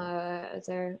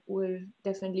there will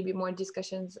definitely be more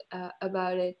discussions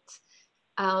about it.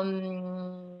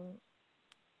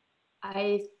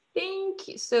 I think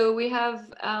so. We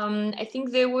have. I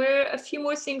think there were a few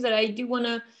more things that I do want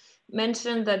to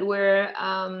mention that were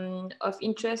of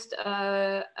interest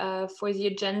for the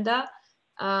agenda.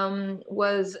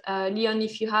 Was Leon,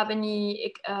 if you have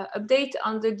any update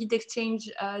on the Git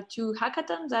Exchange 2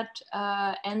 hackathon that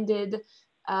ended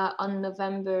on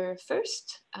November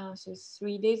 1st, so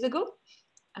 3 days ago.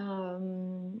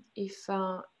 If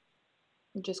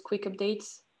just quick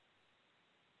updates.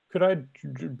 Could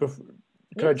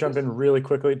I jump in really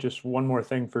quickly? Just one more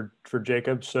thing for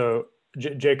Jacob. So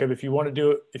Jacob, if you want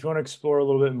to explore a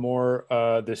little bit more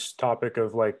this topic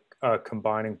of like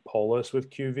combining Polis with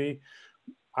QV,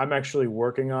 I'm actually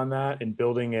working on that and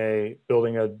building a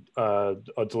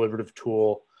deliberative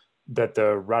tool that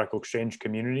the RadicalxChange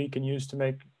community can use to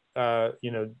make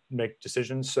make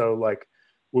decisions. So like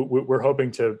we're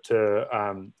hoping to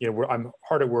I'm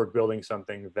hard at work building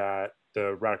something that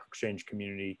the RadicalxChange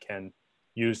community can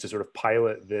use to sort of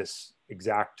pilot this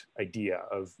exact idea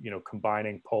of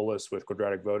combining Polis with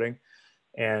quadratic voting,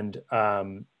 and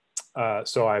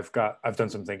so I've done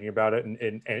some thinking about it,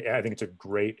 and I think it's a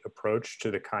great approach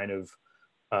to the kind of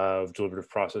deliberative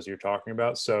process you're talking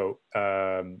about. So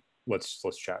let's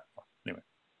chat anyway.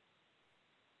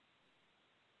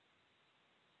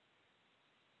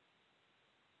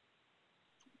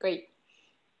 Great.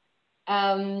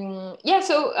 Yeah,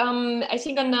 so I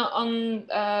think on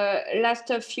last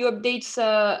few updates,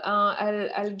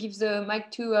 I'll give the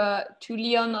mic to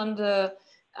Leon on the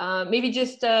maybe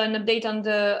just an update on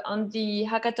the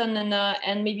hackathon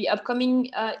and maybe upcoming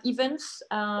events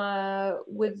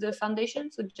with the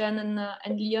foundation. So Jen and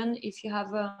Leon, if you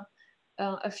have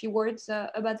a few words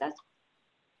about that.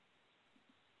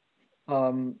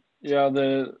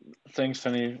 Yeah, thanks,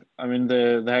 Fanny. I mean,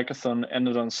 the hackathon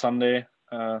ended on Sunday.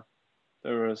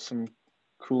 There were some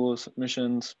cool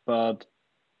submissions, but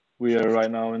we are right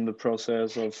now in the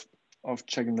process of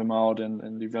checking them out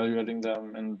and evaluating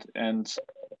them. And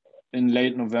in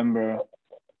late November,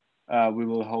 we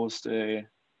will host a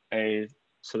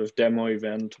sort of demo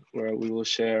event where we will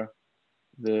share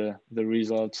the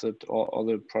results that all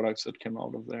the products that came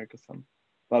out of the hackathon.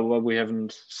 But we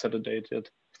haven't set a date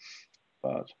yet,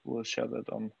 but we'll share that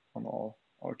on all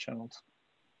our channels.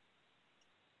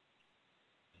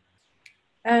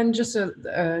 And just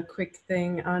a quick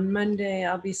thing, on Monday,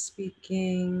 I'll be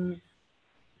speaking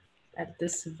at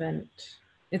this event.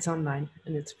 It's online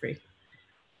and it's free.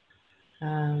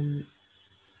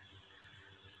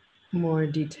 More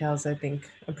details, I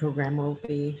think a program will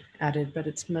be added, but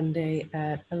it's Monday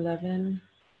at 11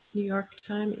 New York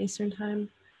time, Eastern time,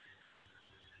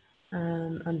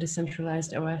 on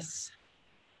decentralized OS.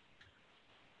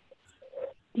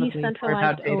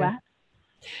 Decentralized OS?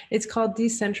 It's called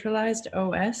Decentralized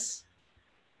OS.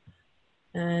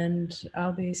 And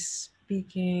I'll be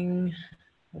speaking,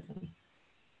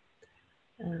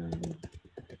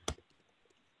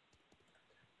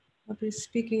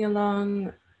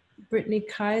 along Brittany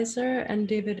Kaiser and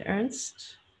David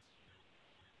Ernst.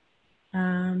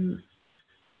 And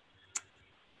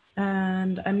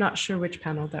I'm not sure which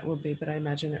panel that will be, but I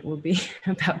imagine it will be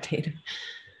about data.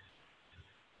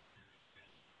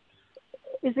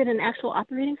 Is it an actual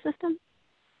operating system?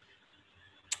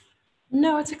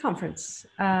 No, it's a conference.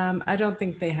 I don't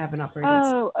think they have an operating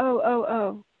system.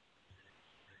 Oh.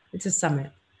 It's a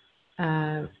summit.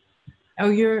 Oh,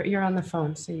 you're on the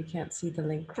phone, so you can't see the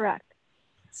link. Correct.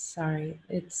 Sorry,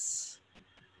 it's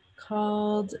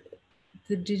called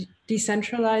the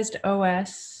Decentralized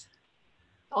OS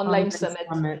Online Summit.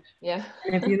 Yeah.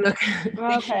 And if you look,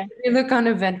 okay. if you look on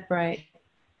Eventbrite,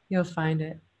 you'll find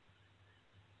it.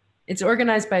 It's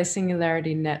organized by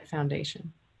Singularity Net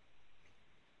Foundation.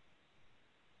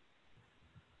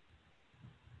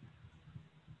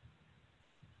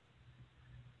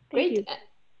 Great.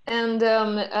 And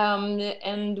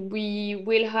we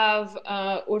will have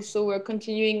also, we're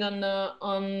continuing on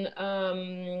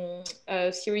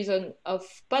a series of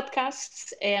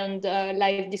podcasts and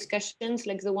live discussions,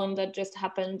 like the one that just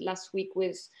happened last week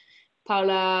with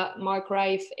Paula, Mark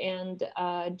Reif, and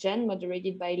Jen,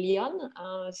 moderated by Leon.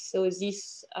 So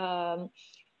this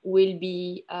will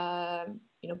be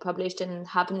published and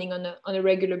happening on a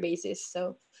regular basis.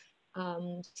 So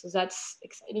so that's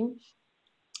exciting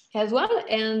as well.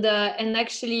 And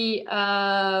actually,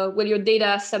 well, your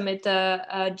data summit,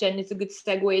 Jen, is a good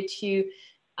segue to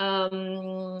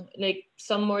like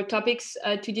some more topics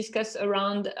to discuss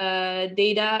around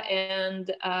data.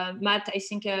 And Matt, I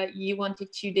think you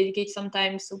wanted to dedicate some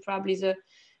time, so probably the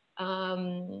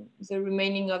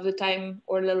remaining of the time,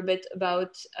 or a little bit,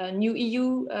 about new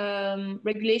EU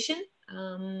regulation.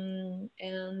 And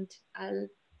I'll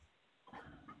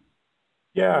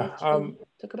let you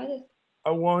talk about it. I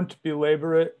won't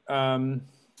belabor it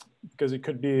because it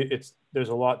could be, there's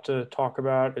a lot to talk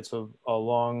about. It's a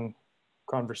long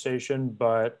conversation,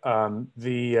 but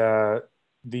the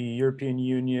European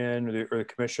Union or the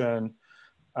Commission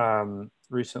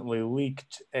recently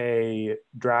leaked a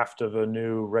draft of a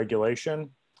new regulation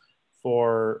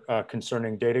for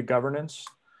concerning data governance,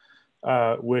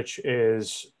 which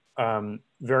is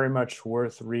very much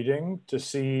worth reading to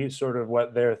see sort of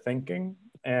what they're thinking.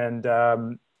 And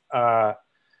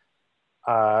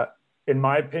in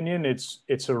my opinion,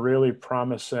 it's a really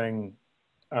promising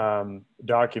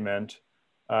document,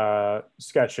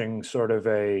 sketching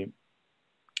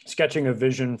a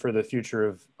vision for the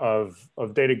future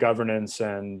of data governance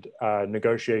and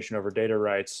negotiation over data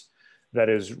rights that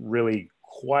is really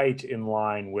quite in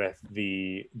line with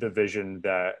the vision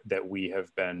that we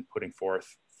have been putting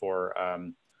forth for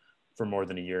more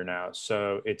than a year now.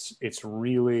 So it's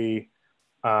really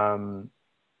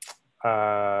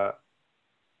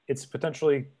it's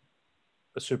potentially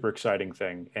a super exciting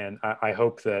thing, and I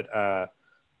hope that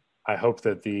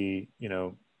the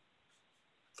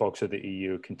folks at the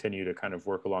EU continue to kind of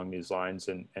work along these lines,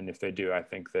 and if they do, I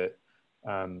think that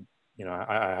I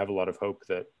have a lot of hope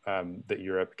that that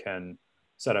Europe can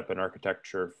set up an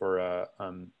architecture for a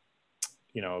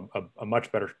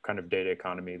much better kind of data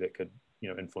economy that could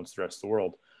influence the rest of the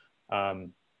world.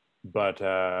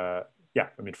 Yeah,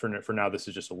 I mean, for now, this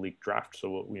is just a leaked draft,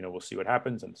 so we'll see what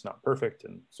happens, and it's not perfect,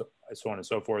 and so on and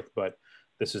so forth. But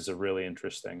this is a really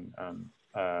interesting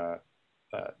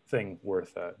thing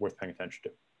worth paying attention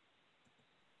to.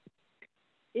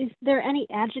 Is there any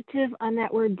adjective on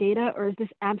that word data, or is this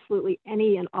absolutely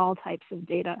any and all types of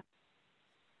data?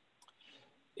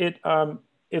 It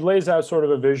lays out sort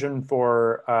of a vision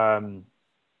for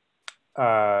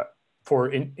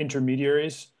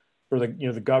intermediaries, for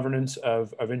the governance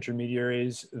of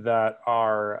intermediaries that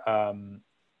are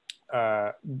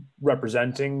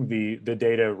representing the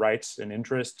data rights and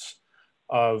interests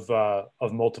of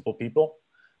multiple people.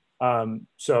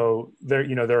 So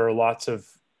there are lots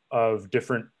of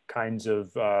different kinds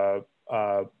of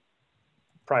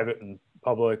private and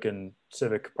public and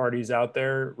civic parties out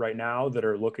there right now that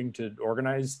are looking to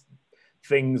organize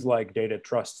things like data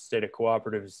trusts, data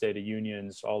cooperatives, data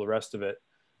unions, all the rest of it.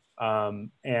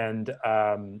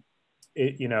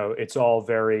 It's all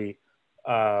very,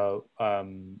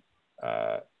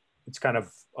 it's kind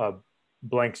of a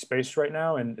blank space right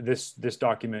now. And this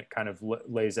document kind of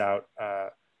lays out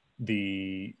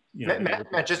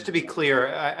Matt, just to be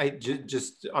clear, I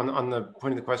just on the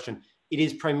point of the question, it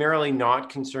is primarily not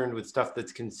concerned with stuff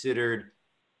that's considered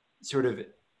sort of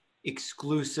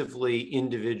exclusively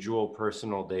individual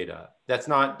personal data. It's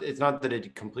not that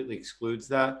it completely excludes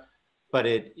that, but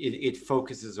it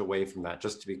focuses away from that,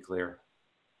 just to be clear.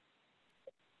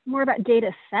 More about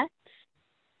data sets?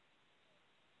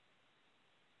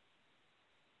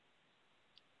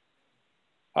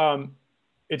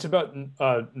 It's about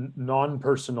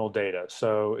non-personal data,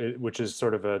 so which is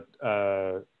sort of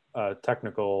a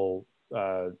technical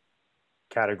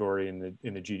category in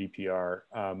the GDPR.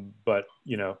 But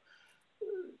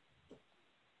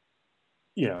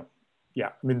yeah,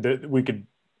 I mean, we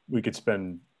could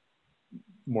spend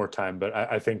more time, but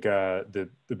I think the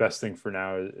best thing for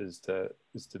now is to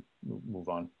move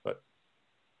on. But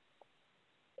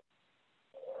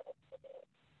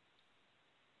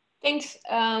thanks.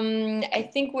 I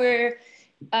think we're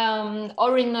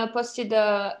Orin posted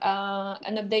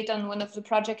an update on one of the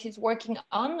projects he's working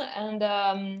on,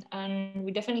 and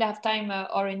we definitely have time,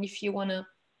 Orin, if you want to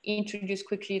introduce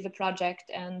quickly the project,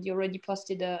 and you already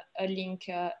posted a link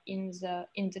in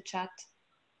the chat.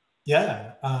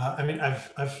 Yeah, I mean,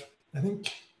 I've I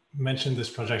think mentioned this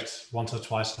project once or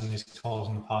twice on these calls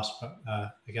in the past, but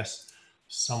I guess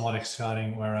somewhat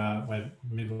exciting. We're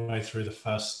midway through the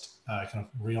first kind of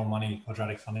real money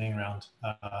quadratic funding round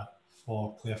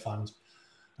for ClearFund.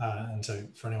 And so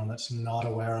for anyone that's not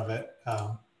aware of it,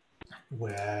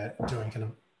 we're doing kind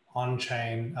of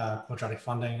on-chain quadratic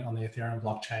funding on the Ethereum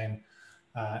blockchain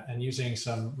and using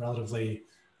some relatively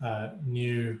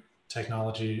new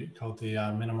technology called the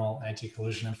minimal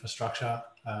anti-collusion infrastructure,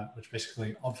 which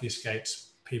basically obfuscates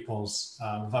people's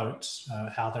votes,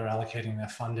 how they're allocating their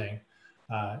funding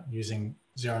using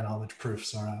zero knowledge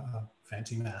proofs or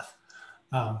fancy math.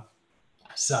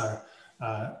 So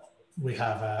we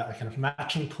have a kind of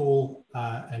matching pool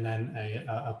and then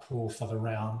a pool for the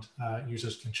round.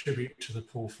 Users contribute to the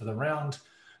pool for the round,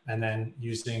 and then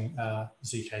using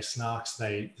ZK snarks,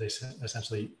 they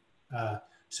essentially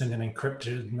send an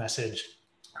encrypted message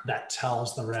that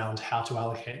tells the round how to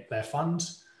allocate their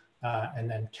funds and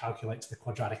then calculates the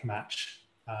quadratic match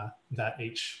that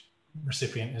each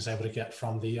recipient is able to get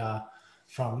from the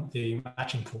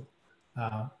matching pool.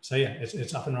 So yeah,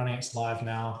 it's up and running, it's live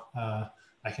now.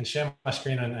 I can share my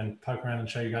screen and poke around and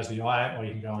show you guys the UI, or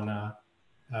you can go and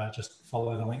just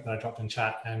follow the link that I dropped in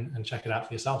chat and check it out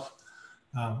for yourself.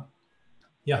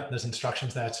 Yeah, there's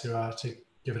instructions there to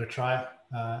give it a try,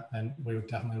 and we would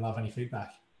definitely love any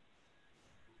feedback.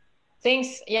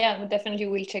 Thanks. Yeah, definitely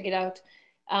we'll check it out.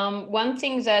 One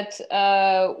thing that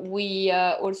we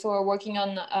also are working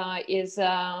on is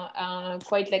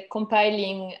quite like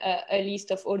compiling a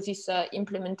list of all these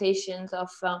implementations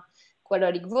of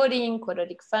quadratic voting,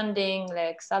 quadratic funding,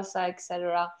 like salsa,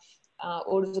 etc.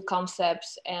 All the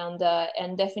concepts, and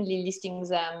definitely listing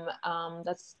them.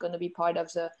 That's going to be part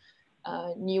of the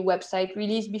new website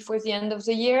release before the end of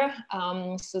the year,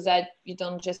 so that you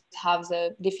don't just have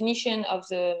the definition of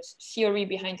the theory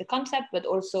behind the concept, but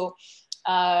also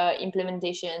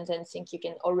implementations and things you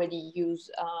can already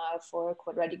use for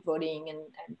quadratic voting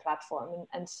and platform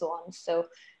and so on. So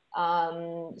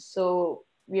so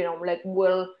you know, like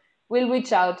we'll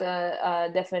reach out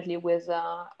definitely with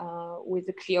a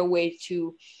clear way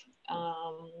to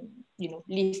you know,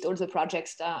 list all the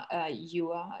projects that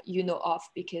you know of,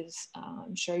 because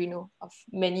I'm sure you know of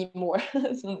many more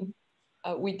than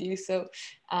we do. So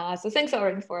so thanks,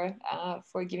 Oren, for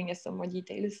giving us some more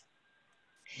details.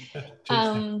 We have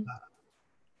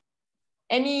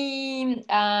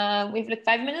like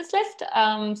 5 minutes left,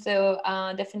 so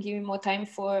definitely more time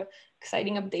for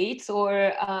exciting updates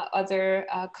or other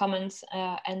comments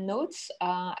and notes.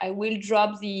 I will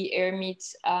drop the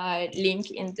AirMeet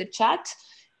link in the chat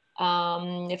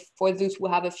for those who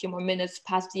have a few more minutes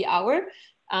past the hour.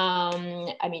 I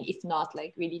mean, if not,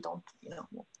 like really don't, you know,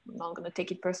 I'm not going to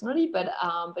take it personally, but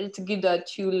it's a good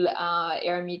tool,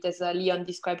 AirMeet, as Leon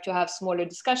described, to have smaller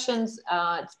discussions.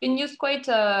 It's been used quite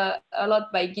a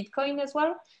lot by Gitcoin as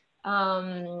well.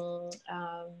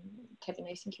 Kevin,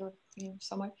 I think you're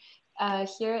somewhere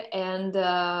here. And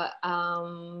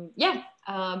yeah,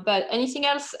 but anything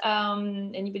else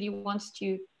anybody wants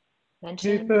to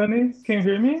mention? Hey, Tony, can you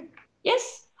hear me?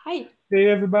 Yes, hi. Hey,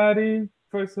 everybody.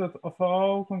 First of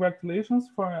all, congratulations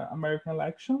for American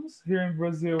elections. Here in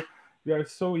Brazil, we are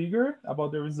so eager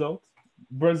about the result.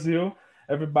 Brazil,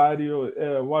 everybody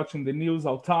watching the news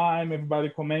all time, everybody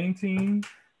commenting.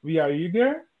 We are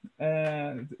eager,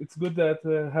 and it's good that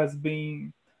has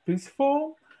been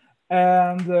peaceful.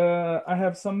 And I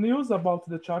have some news about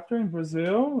the chapter in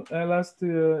Brazil. Last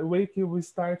week, we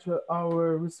started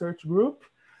our research group,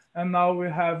 and now we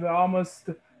have almost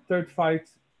 35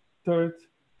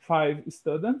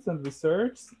 students and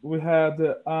research. We had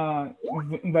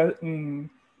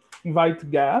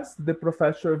invite guest, the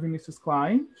professor Vinicius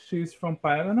Klein. She's from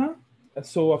Paraná,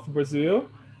 so of Brazil.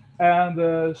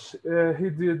 And he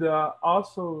did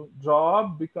also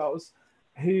job because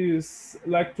his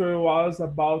lecture was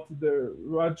about the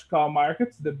radical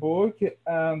markets, the book,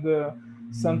 and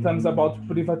sometimes about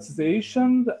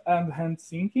privatization and hand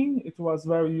thinking. It was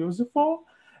very useful.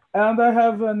 And I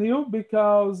have a new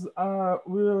because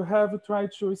we have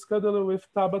tried to schedule with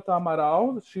Tabata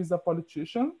Amaral. She's a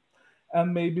politician,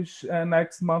 and maybe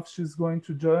next month she's going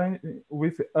to join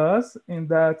with us in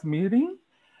that meeting.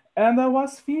 And I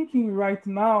was thinking right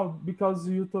now, because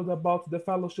you told about the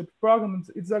fellowship programs,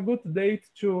 it's a good date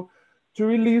to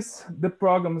release the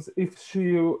programs if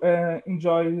she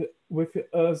enjoy with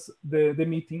us the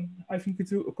meeting. I think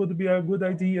it could be a good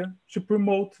idea to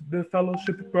promote the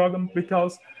fellowship program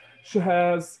because she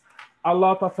has a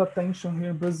lot of attention here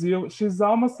in Brazil. She's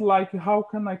almost like, how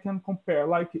can I compare,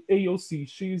 like AOC.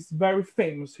 She's very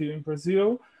famous here in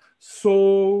Brazil.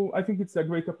 So I think it's a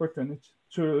great opportunity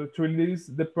to release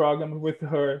the program with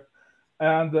her.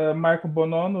 And Marco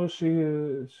Bonono,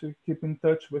 she keep in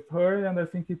touch with her, and I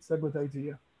think it's a good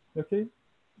idea. Okay,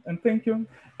 And thank you.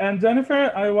 And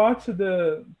Jennifer, I watched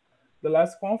the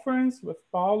last conference with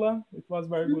Paula. It was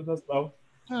very good as well.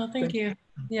 Oh, thank you.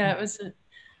 Yeah, it was,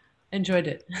 enjoyed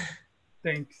it.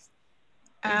 Thanks.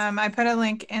 I put a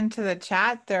link into the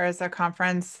chat. There is a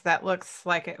conference that looks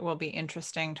like it will be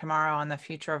interesting tomorrow on the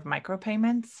future of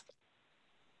micropayments.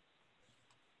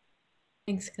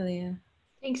 Thanks, Kalia.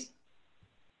 Thanks.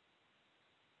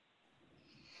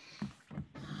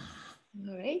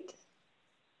 All right.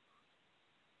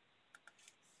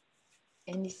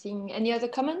 Anything? Any other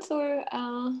comments or?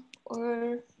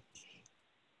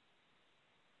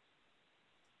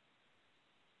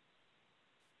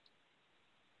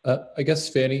 I guess,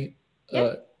 Fanny,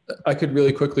 Yeah. I could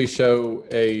really quickly show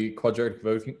a quadratic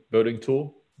voting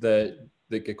tool that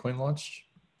Gitcoin launched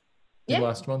in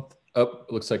last month. Oh,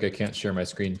 it looks like I can't share my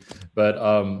screen. But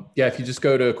yeah, if you just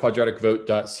go to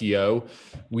quadraticvote.co,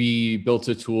 we built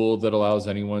a tool that allows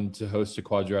anyone to host a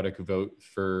quadratic vote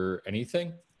for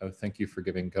anything. Oh, thank you for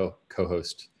giving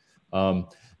co-host.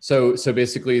 So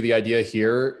basically the idea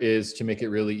here is to make it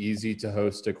really easy to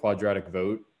host a quadratic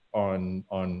vote on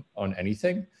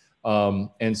anything.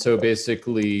 And so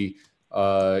basically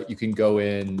you can go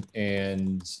in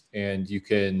and you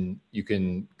can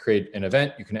create an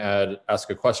event, you can ask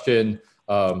a question,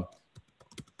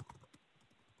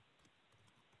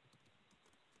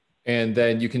 and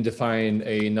then you can define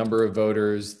a number of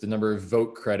voters, the number of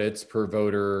vote credits per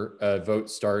voter, vote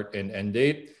start and end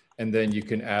date, and then you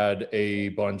can add a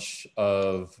bunch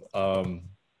of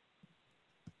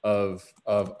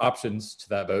options to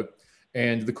that vote.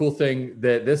 And the cool thing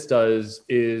that this does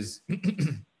is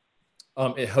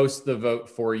it hosts the vote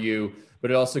for you, but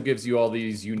it also gives you all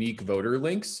these unique voter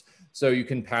links. So you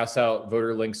can pass out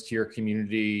voter links to your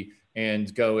community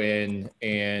and go in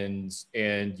and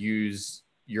use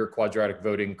your quadratic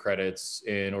voting credits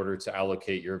in order to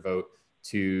allocate your vote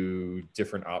to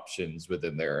different options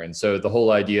within there. And so the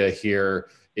whole idea here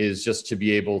is just to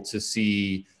be able to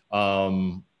see,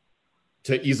 to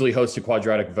easily host a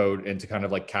quadratic vote and to kind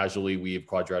of like casually weave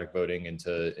quadratic voting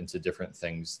into different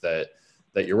things that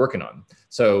you're working on.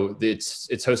 So it's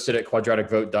hosted at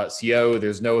quadraticvote.co.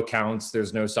 There's no accounts,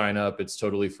 there's no sign up. It's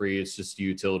totally free. It's just a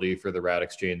utility for the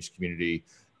RadicalxChange community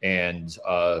and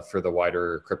for the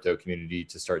wider crypto community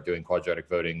to start doing quadratic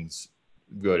voting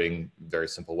very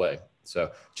simple way.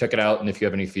 So check it out. And if you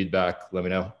have any feedback, let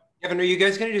me know. Kevin, are you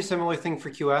guys going to do a similar thing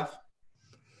for QF?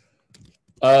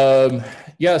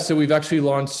 Yeah, so we've actually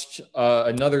launched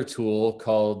another tool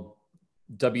called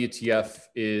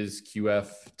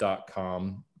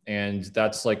WTFisQF.com. And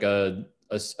that's like a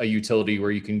utility where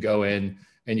you can go in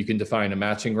and you can define a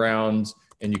matching round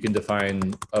and you can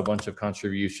define a bunch of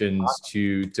contributions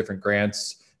to different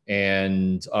grants.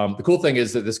 And the cool thing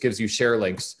is that this gives you share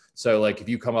links. So like if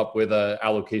you come up with an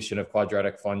allocation of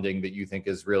quadratic funding that you think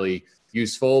is really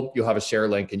useful, you'll have a share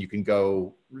link and you can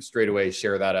go straight away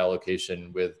share that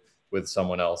allocation with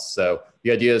someone else. So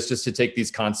the idea is just to take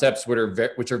these concepts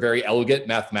which are very elegant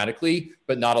mathematically,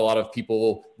 but not a lot of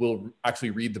people will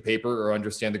actually read the paper or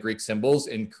understand the Greek symbols,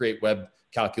 and create web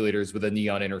calculators with a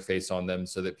neon interface on them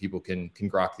so that people can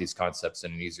grok these concepts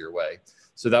in an easier way.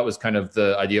 So that was kind of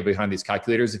the idea behind these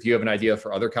calculators. If you have an idea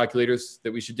for other calculators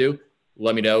that we should do,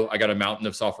 let me know. I got a mountain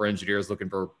of software engineers looking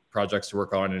for projects to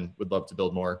work on and would love to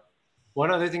build more.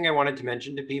 One other thing I wanted to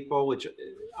mention to people, which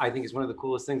I think is one of the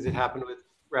coolest things that happened with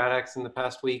Radix in the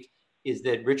past week, is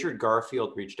that Richard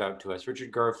Garfield reached out to us.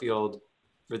 Richard Garfield,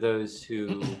 for those who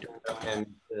don't know him,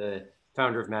 the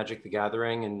founder of Magic the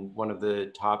Gathering and one of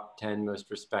the top 10 most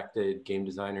respected game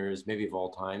designers, maybe of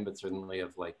all time, but certainly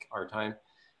of like our time.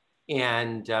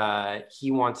 And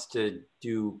he wants to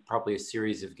do probably a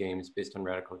series of games based on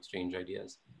RadicalxChange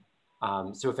ideas.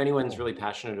 So if anyone's really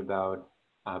passionate about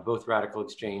both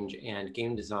RadicalxChange and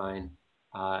game design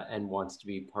and wants to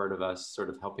be part of us sort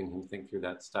of helping him think through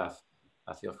that stuff,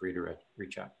 feel free to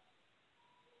reach out.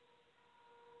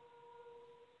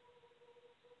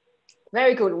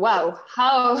 Very good. Wow,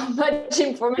 how much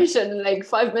information in like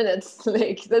 5 minutes.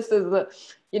 Like this is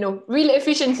real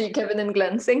efficiency, Kevin and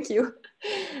Glenn. Thank you.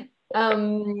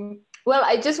 Well,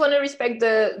 I just want to respect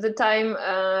the time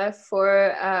for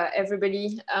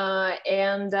everybody,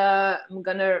 and I'm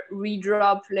gonna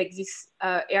redrop like this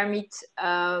Airmeet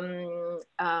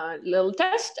little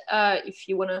test. If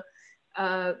you wanna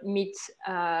meet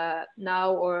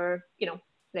now, or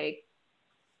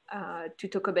to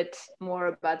talk a bit more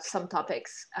about some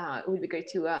topics, it would be great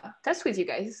to test with you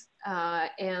guys.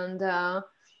 And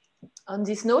on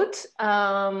this note,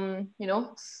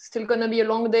 still gonna be a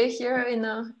long day here in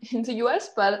the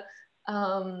US, but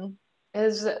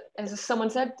as someone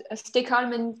said, stay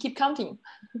calm and keep counting.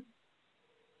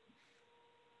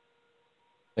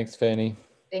 Thanks, Fanny.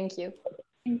 Thank you.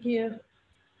 Thank you.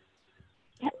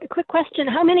 A quick question.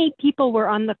 How many people were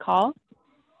on the call?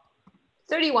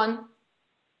 31.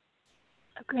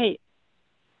 Oh, great.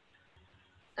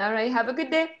 All right. Have a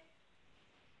good day.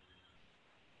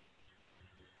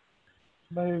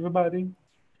 Bye, everybody.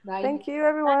 Bye. Thank you,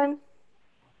 everyone.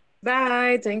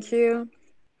 Bye. Thank you.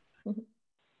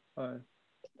 Bye.